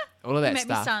 All of that you make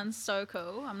stuff. Me sound so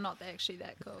cool. I'm not actually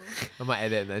that cool. I might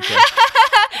add that in the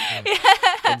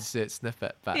intro. Insert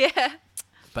snippet,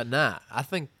 but nah. I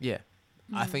think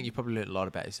I think you probably learned a lot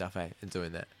about yourself, in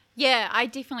doing that. Yeah, I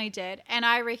definitely did. And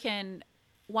I reckon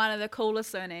one of the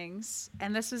coolest learnings,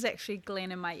 and this was actually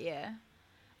Glenn in my ear,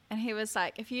 and he was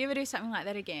like, if you ever do something like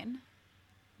that again,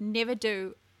 never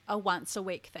do a once a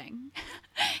week thing.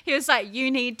 He was like, you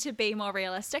need to be more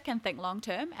realistic and think long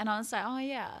term. And I was like, oh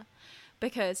yeah,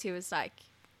 because he was like,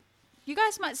 you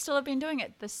guys might still have been doing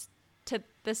it to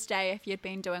this day if you'd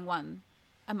been doing one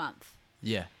a month.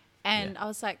 Yeah. And I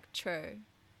was like, true.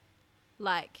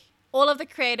 Like, all of the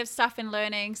creative stuff and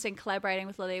learnings and collaborating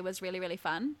with Lily was really, really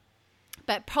fun.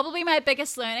 But probably my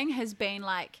biggest learning has been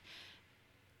like,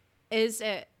 is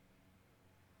it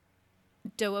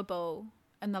doable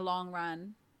in the long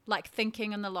run? Like,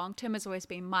 thinking in the long term has always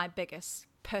been my biggest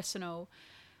personal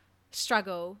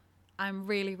struggle. I'm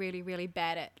really, really, really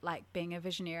bad at like being a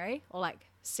visionary or like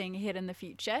seeing ahead in the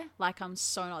future. Like, I'm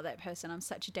so not that person. I'm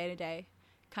such a day-to-day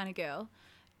kind of girl.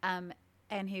 And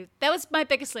that was my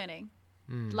biggest learning.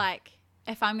 Like,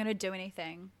 if I'm going to do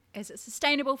anything, is it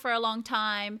sustainable for a long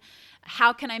time?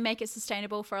 How can I make it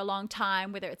sustainable for a long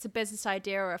time, whether it's a business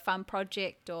idea or a fun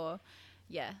project or,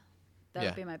 that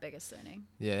would be my biggest learning.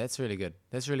 Yeah, that's really good.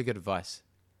 That's really good advice.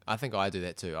 I think I do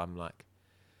that too. I'm like,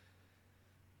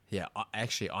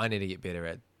 I need to get better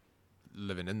at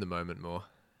living in the moment more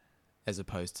as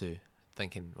opposed to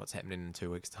thinking what's happening in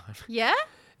 2 weeks' time. Yeah?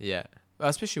 Yeah. Well,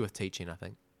 especially with teaching, I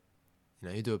think. You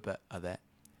know, you do a bit of that.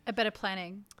 A bit of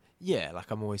planning. Yeah, like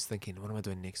I'm always thinking, what am I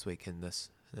doing next week in this?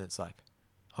 And it's like,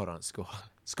 hold on, school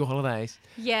holidays.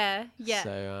 Yeah.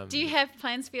 So, do you have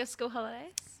plans for your school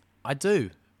holidays? I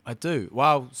do.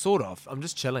 Well, sort of. I'm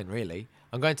just chilling, really.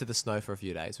 I'm going to the snow for a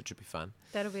few days, which would be fun.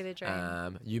 That'll be the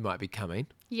dream. You might be coming.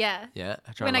 Yeah. Yeah.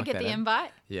 When I get the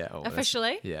invite. Yeah.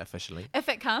 Officially. Yeah, officially. If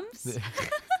it comes.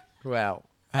 Well,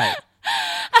 hey.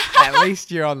 At least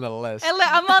you're on the list.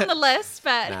 I'm on the list,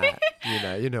 but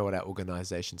you know what our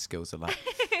organisation skills are like.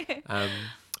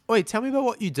 Wait, tell me about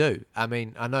what you do. I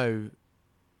mean, I know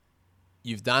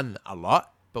you've done a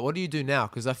lot, but what do you do now?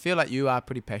 Because I feel like you are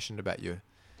pretty passionate about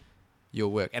your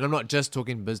work, and I'm not just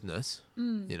talking business.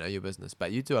 You know, your business,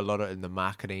 but you do a lot in the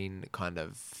marketing kind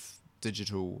of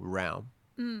digital realm.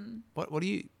 What do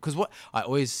you? Because I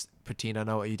always pretend I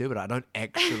know what you do, but I don't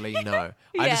actually know.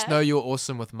 I just know you're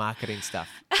awesome with marketing stuff.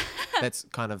 That's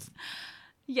kind of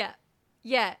yeah.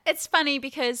 It's funny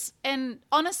because, and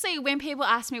honestly, when people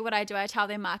ask me what I do, I tell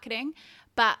them marketing,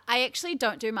 but I actually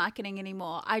don't do marketing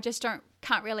anymore. I just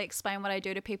can't really explain what I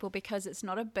do to people because it's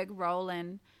not a big role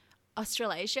in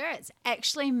Australasia. It's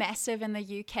actually massive in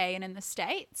the UK and in the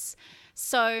States.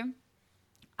 So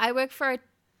I work for a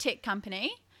tech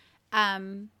company.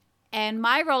 And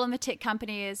my role in the tech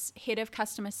company is head of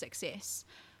customer success.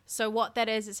 So what that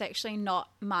is actually not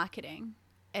marketing.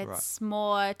 It's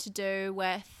more to do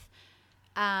with,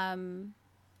 I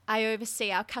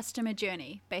oversee our customer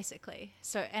journey, basically.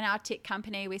 So in our tech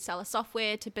company, we sell a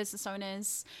software to business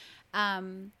owners.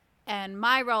 And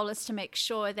my role is to make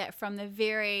sure that from the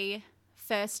very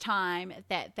first time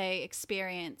that they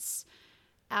experience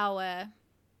a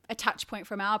touch point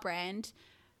from our brand,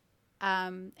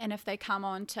 and if they come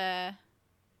on to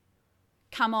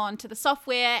the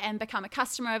software and become a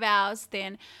customer of ours,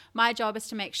 then my job is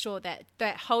to make sure that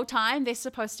whole time they're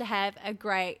supposed to have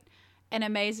an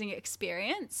amazing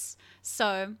experience.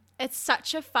 So it's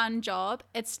such a fun job.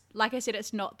 It's like I said,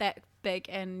 it's not that big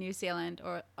in New Zealand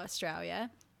or Australia,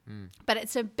 but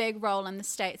it's a big role in the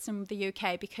States and the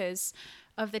UK because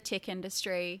of the tech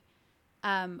industry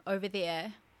over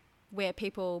there, where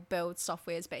people build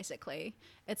softwares, basically.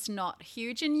 It's not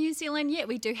huge in New Zealand yet.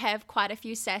 We do have quite a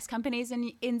few SaaS companies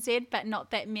in NZ, but not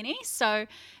that many. So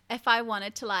if I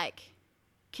wanted to like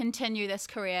continue this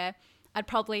career, I'd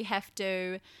probably have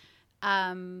to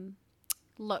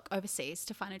look overseas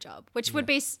to find a job, which would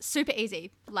be super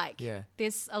easy. Like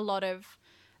there's a lot of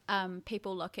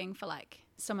people looking for like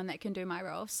someone that can do my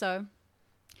role. So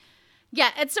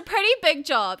yeah, it's a pretty big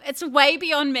job. It's way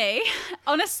beyond me.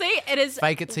 Honestly, it is.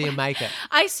 Fake it till you make it.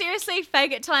 I seriously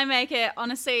fake it till I make it,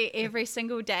 honestly, every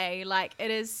single day. Like,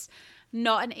 it is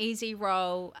not an easy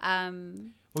role.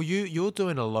 Well, you're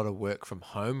doing a lot of work from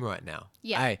home right now.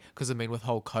 Yeah. Hey, because I mean, with the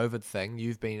whole COVID thing,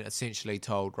 you've been essentially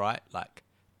told, right? Like,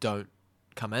 don't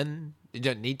come in. You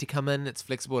don't need to come in. It's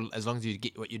flexible as long as you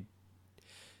get what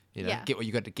get what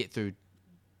you got to get through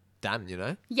done, you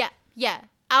know? Yeah.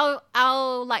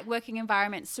 Our like working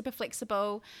environment is super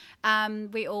flexible.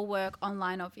 We all work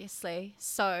online, obviously,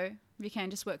 so you can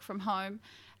just work from home.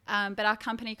 But our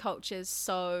company culture is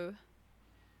so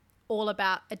all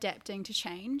about adapting to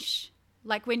change.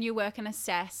 Like when you work in a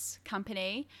SaaS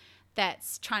company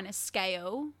that's trying to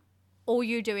scale, all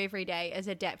you do every day is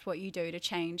adapt what you do to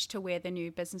change to where the new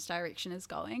business direction is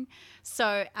going.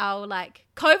 So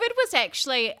COVID was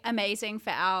actually amazing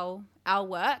for our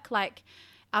work. Like,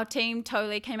 our team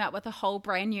totally came up with a whole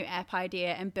brand new app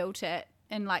idea and built it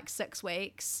in like 6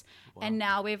 weeks. Wow. And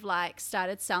now we've like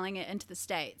started selling it into the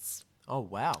States. Oh,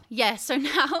 wow. Yeah. So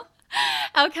now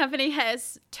our company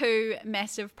has 2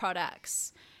 massive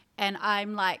products and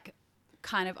I'm like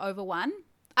kind of over one.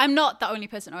 I'm not the only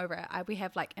person over it. We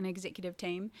have like an executive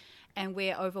team and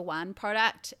we're over one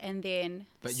product and then...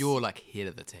 But you're like head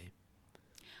of the team.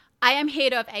 I am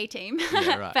head of a team.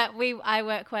 Yeah, right. But I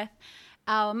work with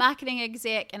our marketing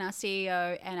exec and our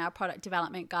CEO and our product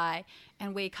development guy,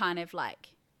 and we kind of like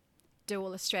do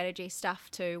all the strategy stuff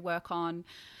to work on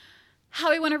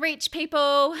how we want to reach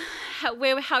people, how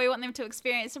we want them to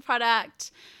experience the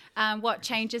product, what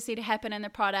changes need to happen in the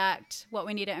product, what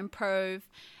we need to improve.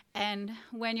 And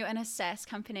when you're in a SaaS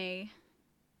company,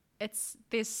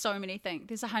 there's so many things.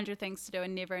 There's 100 things to do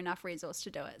and never enough resource to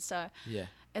do it. So yeah,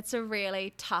 it's a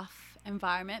really tough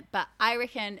environment. But I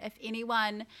reckon if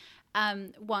anyone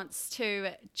wants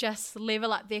to just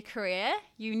level up their career,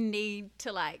 you need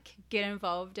to like get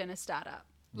involved in a startup.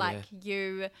 Like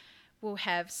you will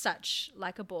have such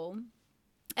like a ball.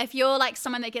 If you're like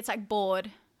someone that gets like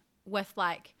bored with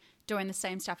like doing the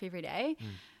same stuff every day,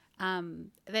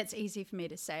 that's easy for me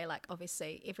to say. Like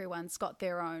obviously everyone's got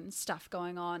their own stuff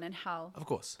going on and how of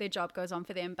course their job goes on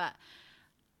for them. But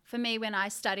for me, when I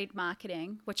studied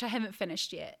marketing, which I haven't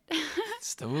finished yet,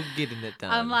 still getting it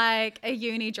done. I'm like a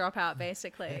uni dropout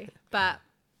basically. But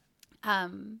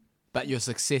you're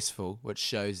successful, which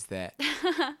shows that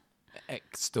it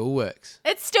still works.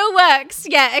 It still works.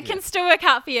 Yeah, it can still work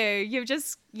out for you. You've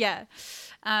just that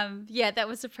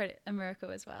was a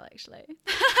miracle as well, actually.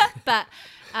 But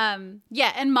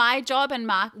in my job and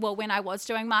when I was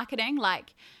doing marketing,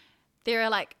 like there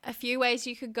are like a few ways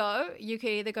you could go. You could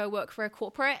either go work for a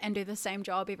corporate and do the same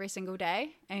job every single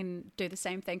day and do the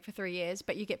same thing for 3 years,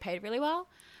 but you get paid really well.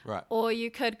 Right. Or you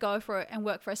could go for it and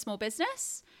work for a small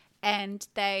business and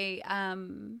they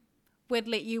would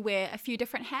let you wear a few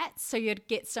different hats. So you'd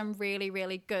get some really,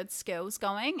 really good skills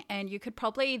going and you could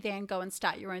probably then go and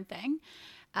start your own thing.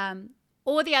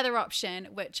 Or the other option,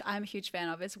 which I'm a huge fan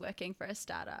of, is working for a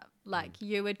startup. Like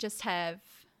you would just have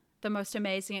the most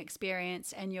amazing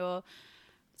experience and your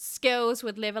skills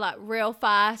would level up real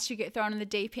fast. You get thrown in the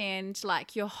deep end,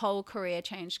 like your whole career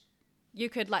changed. You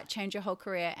could like change your whole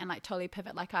career and like totally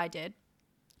pivot like I did.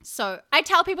 So I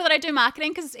tell people that I do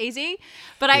marketing because it's easy,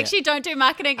 but I actually don't do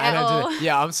marketing at all.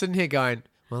 Yeah, I'm sitting here going,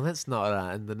 well, that's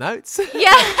not in the notes.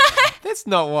 Yeah. That's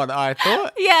not what I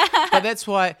thought. Yeah. But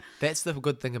that's the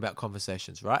good thing about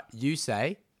conversations, right? You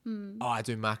say, I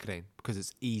do marketing because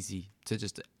it's easy to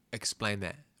just explain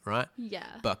that, right? Yeah.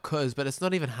 But it's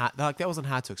not even hard. Like that wasn't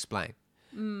hard to explain.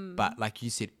 But like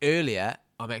you said earlier,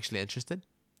 I'm actually interested.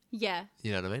 Yeah.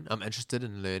 You know what I mean? I'm interested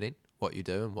in learning what you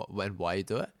do and why you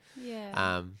do it.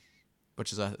 Yeah.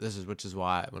 Which is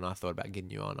why when I thought about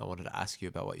getting you on, I wanted to ask you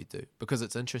about what you do because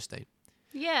it's interesting.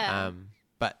 Yeah.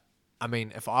 But I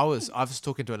mean, I was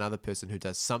talking to another person who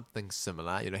does something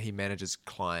similar. You know, he manages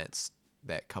clients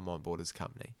that come on board his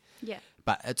company. Yeah.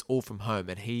 But it's all from home,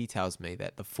 and he tells me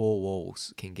that the 4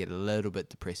 walls can get a little bit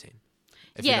depressing.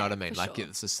 If you know what I mean. Like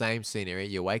it's the same scenery.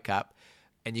 You wake up,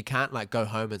 and you can't like go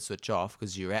home and switch off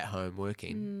because you're at home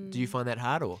working. Do you find that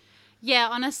hard or? Yeah,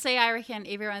 honestly, I reckon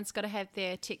everyone's got to have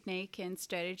their technique and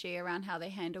strategy around how they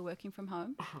handle working from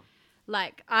home.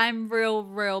 Like, I'm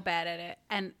real bad at it,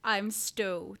 and I'm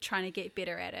still trying to get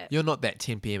better at it. You're not that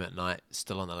 10 p.m. at night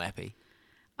still on the lappy.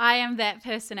 I am that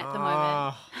person at the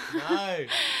moment. No.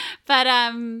 But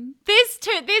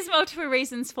there's multiple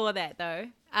reasons for that, though.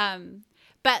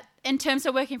 But in terms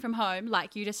of working from home,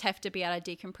 like, you just have to be able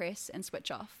to decompress and switch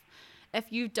off.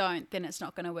 If you don't, then it's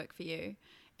not going to work for you.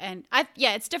 And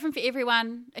it's different for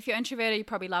everyone. If you're introverted, you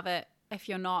probably love it. If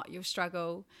you're not, you'll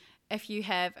struggle. If you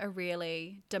have a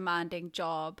really demanding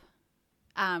job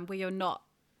where you're not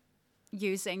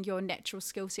using your natural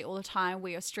skill set all the time,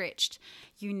 where you're stretched,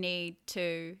 you need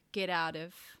to get out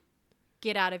of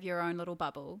your own little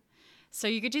bubble. So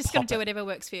you just got to do whatever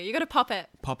works for you. You got to pop it,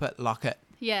 lock it.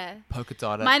 Yeah. Polka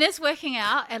dot it. Mine is working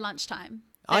out at lunchtime.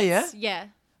 Yeah? Yeah.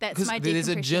 That's my decompression. There's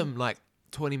a gym like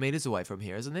 20 meters away from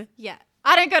here, isn't there? Yeah.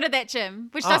 I don't go to that gym,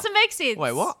 which doesn't make sense.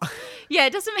 Wait, what? Yeah,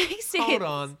 it doesn't make sense. Hold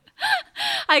on.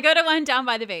 I go to one down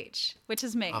by the beach, which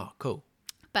is me. Oh, cool.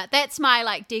 But that's my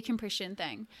like decompression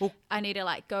thing. Well, I need to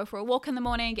like go for a walk in the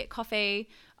morning, get coffee.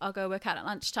 I'll go work out at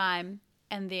lunchtime.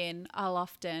 And then I'll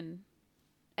often,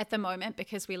 at the moment,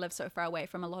 because we live so far away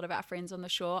from a lot of our friends on the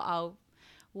shore, I'll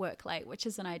work late, which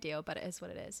isn't ideal, but it is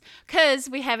what it is. Because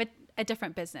we have a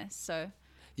different business. So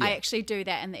I actually do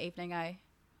that in the evening.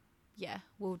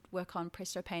 We'll work on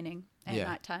presto painting at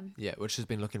nighttime. Yeah, which has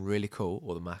been looking really cool,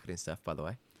 all the marketing stuff, by the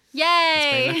way. Yay!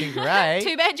 It's been looking great.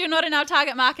 Too bad you're not in our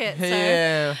target market. So.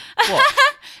 Yeah. What?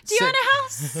 Do you own a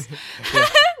house? Yeah.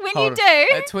 When Hold you on.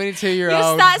 do, A 22-year-old.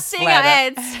 you'll start seeing our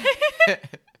flatter. ads.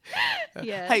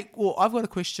 Yeah. Hey, well, I've got a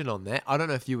question on that. I don't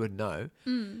know if you would know,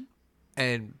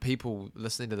 and people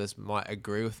listening to this might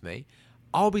agree with me.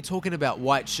 I'll be talking about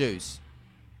white shoes.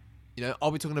 You know,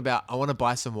 I'll be talking about I want to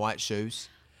buy some white shoes.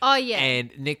 Oh, yeah.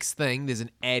 And next thing, there's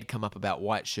an ad come up about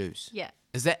white shoes. Yeah.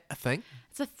 Is that a thing?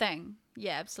 It's a thing.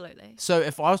 Yeah, absolutely. So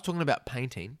if I was talking about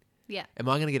painting, Yeah. am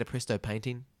I going to get a Presto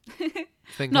painting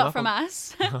thing? Not from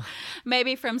us.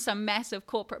 Maybe from some massive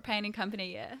corporate painting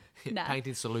company, yeah. No.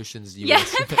 Painting Solutions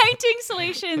US. Yeah,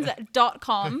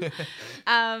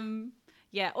 paintingsolutions.com.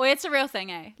 Yeah, or it's a real thing,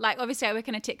 eh? Like, obviously, I work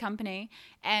in a tech company,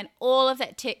 and all of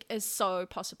that tech is so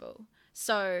possible.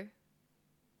 So,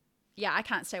 yeah, I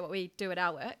can't say what we do at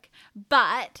our work.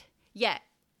 But, yeah,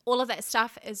 all of that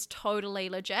stuff is totally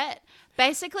legit.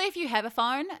 Basically, if you have a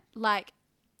phone, like,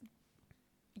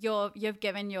 you've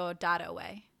given your data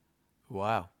away.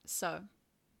 Wow. So,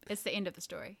 it's the end of the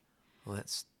story. Well,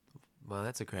 that's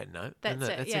a great note. That's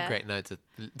isn't it, That's yeah. a great note.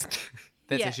 That's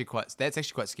Yeah. actually quite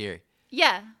scary.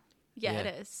 Yeah, Yeah. it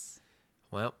is.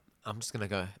 Well, I'm just gonna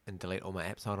go and delete all my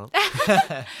apps. Hold on.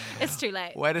 It's too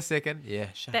late. Wait a second.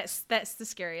 Yeah. Shut. That's the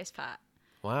scariest part.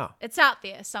 Wow. It's out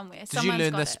there somewhere. Did you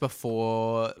learn this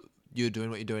before you're doing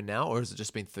what you're doing now, or has it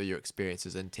just been through your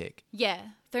experiences in tech? Yeah,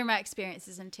 through my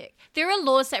experiences in tech. There are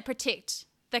laws that protect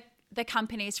the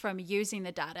companies from using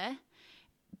the data,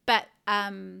 but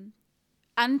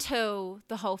until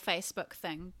the whole Facebook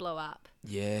thing blew up,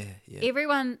 Yeah.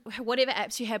 everyone, whatever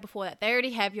apps you had before that, they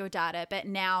already have your data, but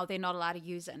now they're not allowed to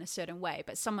use it in a certain way,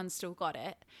 but someone's still got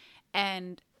it.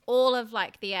 And all of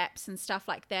like the apps and stuff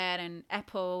like that, and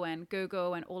Apple and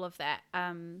Google and all of that,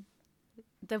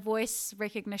 the voice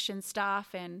recognition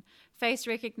stuff and face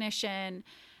recognition,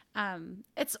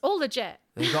 it's all legit.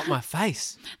 They got my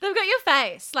face. They've got your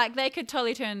face. Like, they could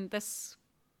totally turn this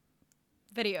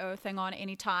video thing on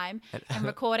any time and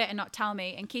record it and not tell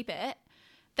me and keep it.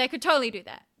 They could totally do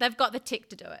that. They've got the tech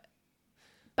to do it.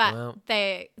 But Well.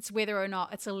 it's whether or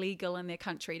not it's illegal in their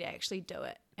country to actually do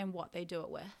it and what they do it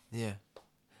with. Yeah.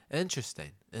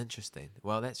 Interesting.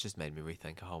 Well, that's just made me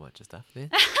rethink a whole bunch of stuff there.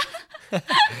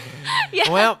 Yeah.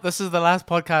 Well, this is the last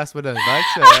podcast we're doing, folks.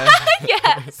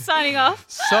 Yeah, signing off.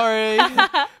 Sorry,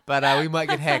 but we might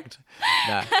get hacked.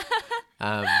 No.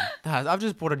 I've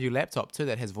just bought a new laptop too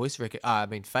that has face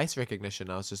recognition.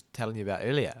 I was just telling you about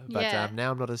earlier, but Yeah.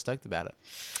 now I'm not as stoked about it.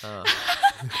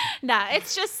 Nah,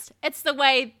 it's the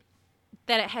way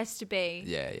that it has to be.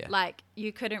 Yeah. Like,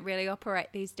 you couldn't really operate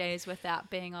these days without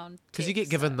being on Because you tech, get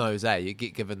given so- those, You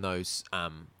get given those.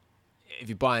 If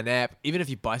you buy an app, even if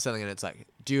you buy something and it's like,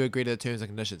 do you agree to the terms and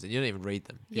conditions? And you don't even read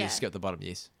them. You Yeah. just skip at the bottom.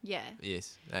 Yes. Yeah.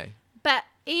 Yes. Hey. But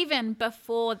even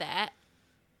before that,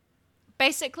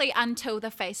 basically until the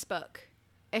Facebook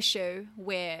issue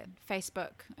where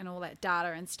Facebook and all that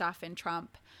data and stuff and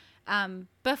Trump,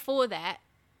 before that,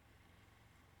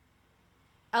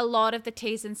 a lot of the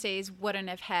T's and C's wouldn't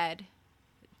have had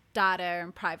data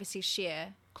and privacy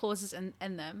share clauses in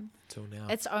them. Till now.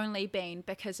 It's only been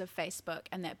because of Facebook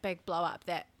and that big blow up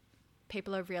that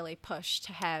people have really pushed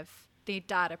to have their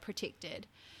data protected.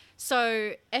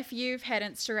 So if you've had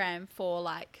Instagram for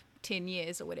like 10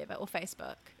 years or whatever, or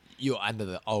Facebook. You're under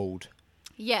the old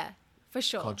Yeah, for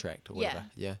sure. contract or whatever.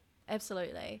 Yeah.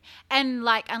 Absolutely. And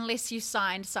like, unless you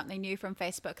signed something new from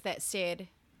Facebook that said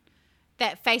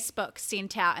that Facebook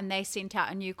sent out, and they sent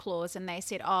out a new clause and they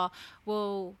said, oh,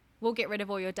 we'll get rid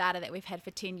of all your data that we've had for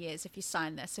 10 years if you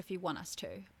sign this, if you want us to.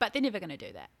 But they're never going to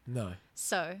do that. No.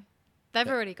 So they've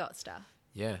already got stuff.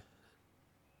 Yeah.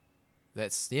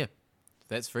 That's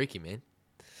freaky, man.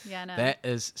 Yeah, I know. That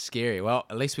is scary. Well,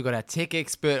 at least we got our tech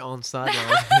expert on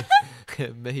sideline,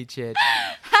 Mihi Church.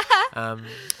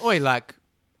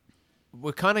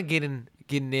 We're kind of getting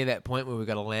near that point where we've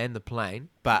got to land the plane.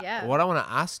 But Yeah. what I want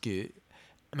to ask you,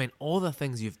 I mean, all the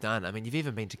things you've done. I mean, you've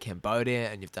even been to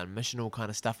Cambodia and you've done missional kind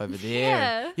of stuff over there.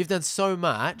 Yeah. And you've done so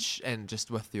much, and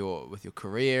just with your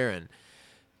career and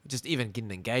just even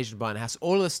getting engaged and buying a house,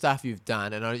 all of the stuff you've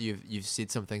done. I know you've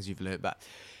said some things you've learned, but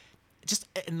just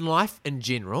in life in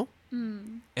general,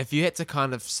 if you had to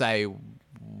kind of say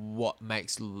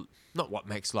not what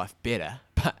makes life better,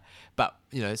 but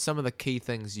you know, some of the key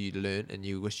things you learned and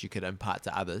you wish you could impart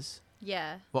to others,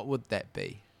 Yeah. what would that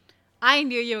be? I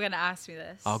knew you were going to ask me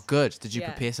this. Oh, good. Did you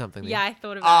Yeah. prepare something? Then? Yeah, I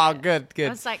thought about it. Oh, good. I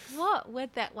was like, what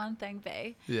would that one thing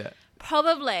be? Yeah.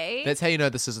 Probably. That's how you know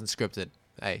this isn't scripted.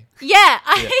 Hey. Yeah.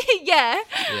 Yeah.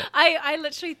 I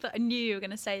literally knew you were going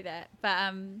to say that.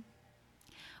 But,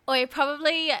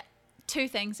 probably two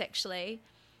things, actually.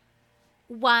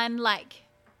 One, like,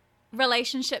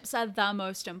 relationships are the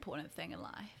most important thing in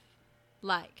life.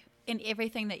 Like, in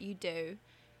everything that you do,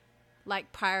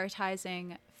 like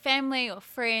prioritizing family or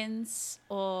friends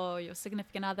or your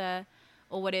significant other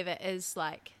or whatever is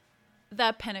like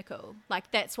the pinnacle.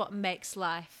 Like that's what makes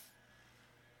life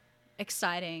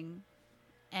exciting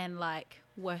and like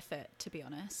worth it, to be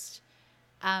honest.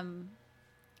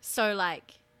 So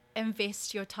like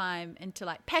invest your time into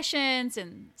like passions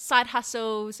and side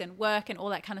hustles and work and all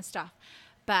that kind of stuff.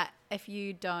 But if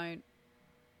you don't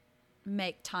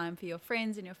make time for your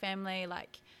friends and your family,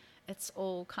 like it's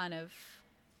all kind of,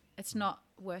 it's not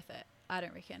worth it, I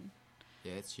don't reckon.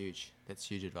 Yeah, it's huge. That's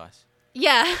huge advice.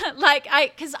 Yeah, like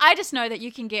because I just know that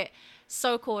you can get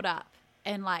so caught up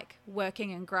in like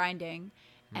working and grinding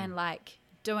and like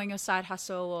doing your side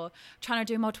hustle or trying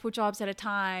to do multiple jobs at a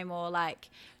time or like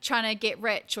trying to get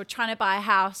rich or trying to buy a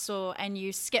house and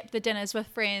you skip the dinners with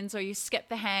friends or you skip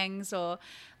the hangs or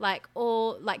like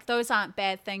all like those aren't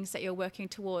bad things that you're working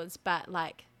towards, but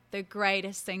like the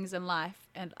greatest things in life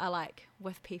and are like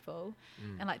with people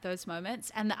and like those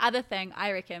moments. And the other thing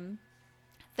I reckon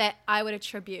that I would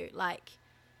attribute like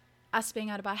us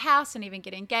being out of our house and even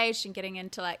getting engaged and getting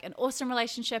into like an awesome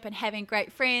relationship and having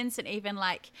great friends and even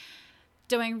like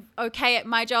doing okay at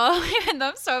my job even though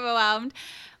I'm so overwhelmed,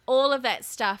 all of that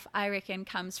stuff I reckon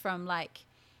comes from like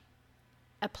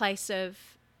a place of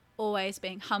always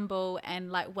being humble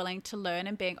and like willing to learn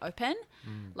and being open.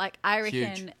 Like I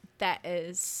reckon Huge. that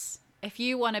is, if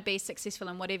you want to be successful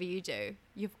in whatever you do,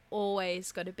 you've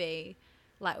always got to be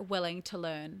like willing to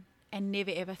learn and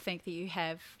never ever think that you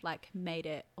have like made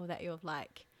it or that you've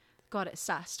like got it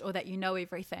sussed or that you know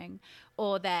everything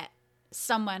or that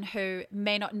someone who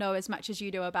may not know as much as you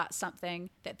do about something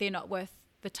that they're not worth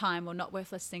the time or not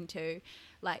worth listening to.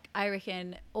 Like I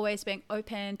reckon always being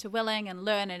open to willing and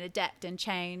learn and adapt and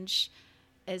change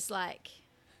is like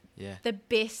the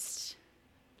best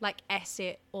like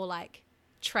asset or like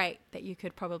trait that you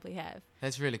could probably have.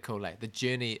 That's really cool. Like the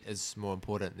journey is more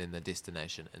important than the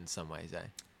destination in some ways, eh?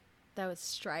 That was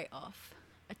straight off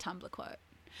a Tumblr quote.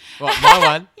 What, my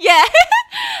one? Yeah.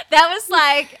 That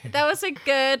was a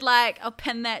good, like, I'll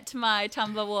pin that to my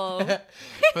Tumblr wall. With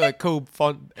a cool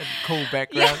font and cool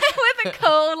background. Yeah, with a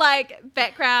cool, like,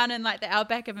 background and, like, the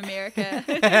outback of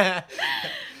America.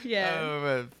 Yeah.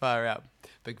 Oh, far out.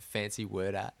 Big fancy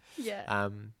word art. Yeah.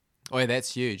 Oh, yeah,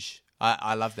 that's huge.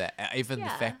 I love that. Even the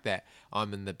Yeah. fact that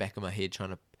I'm in the back of my head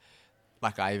trying to,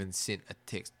 like, I even sent a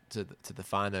text to the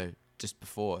whānau just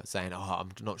before saying, I'm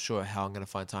not sure how I'm going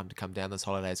to find time to come down this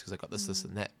holidays because I got this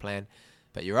and that plan.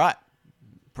 But you're right.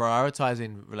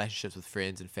 Prioritizing relationships with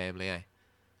friends and family, eh?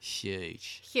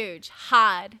 Huge.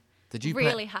 Hard. Did you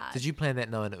really hard. Did you plan that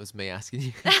knowing it was me asking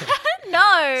you?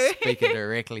 No. Speaking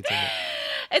directly to me.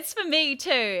 It's for me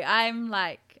too. I'm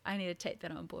like, I need to take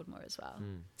that on board more as well.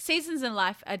 Seasons in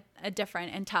life are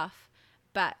different and tough.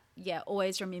 But yeah,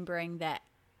 always remembering that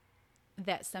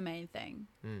that's the main thing.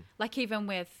 Like even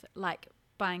with like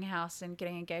buying a house and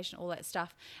getting engaged and all that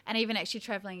stuff, and even actually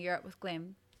traveling Europe with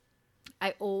Glenn,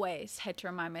 I always had to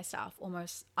remind myself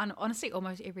honestly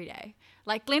almost every day.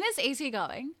 Like Glenn is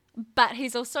easygoing, but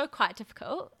he's also quite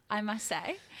difficult, I must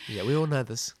say. Yeah, we all know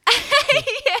this.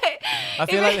 Yeah. I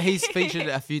feel like he's featured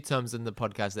a few times in the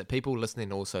podcast that people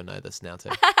listening also know this now too.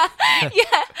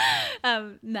 Yeah.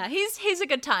 No, he's a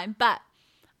good time, but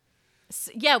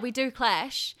yeah, we do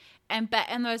clash. But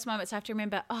in those moments I have to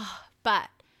remember, but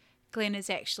Glenn is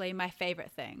actually my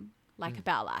favorite thing, like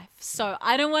about life. So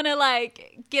I don't want to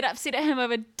like get upset at him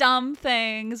over dumb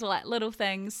things or like little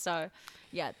things. So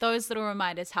yeah, those little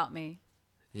reminders help me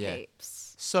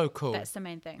heaps. So cool. That's the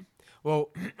main thing. Well,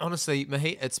 honestly,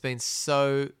 Mihi, it's been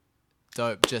so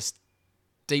dope just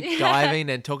deep diving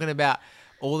and talking about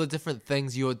all the different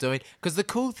things you're doing. Because the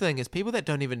cool thing is people that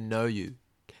don't even know you,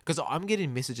 because I'm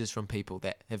getting messages from people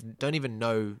that don't even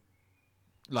know,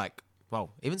 like,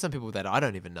 well, even some people that I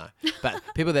don't even know, but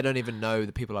people that don't even know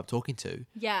the people I'm talking to.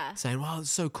 Yeah. Saying, wow,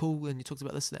 it's so cool, and you talked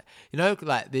about this and that. You know,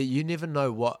 like, you never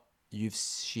know what you've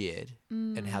shared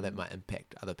and how that might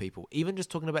impact other people. Even just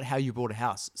talking about how you bought a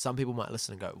house, some people might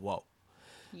listen and go, whoa.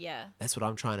 Yeah. That's what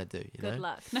I'm trying to do, you know? Good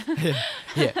luck.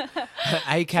 Yeah.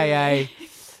 AKA,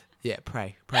 yeah,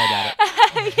 pray about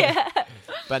it. Yeah.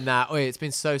 But nah, it's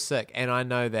been so sick. And I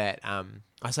know that,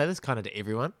 I say this kind of to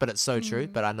everyone, but it's so true.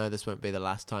 But I know this won't be the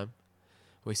last time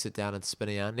we sit down and spin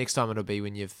a yarn. Next time it'll be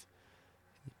when you've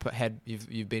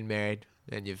been married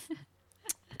and you've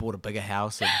bought a bigger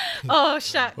house and Oh,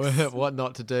 shucks. what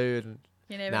not to do. And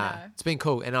You never know. it's been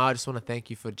cool. And I just want to thank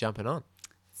you for jumping on.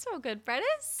 It's all good,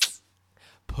 brothers.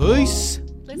 Peace.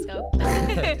 Let's go.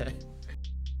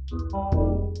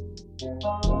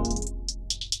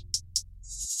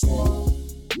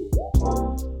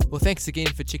 Well, thanks again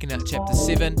for checking out chapter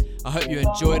 7. I hope you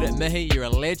enjoyed it, Mihi. You're a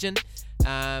legend.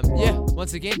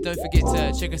 Once again, don't forget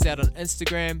to check us out on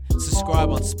Instagram, subscribe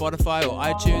on Spotify or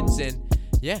iTunes, and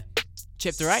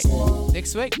chapter 8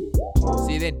 next week.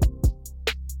 See you then.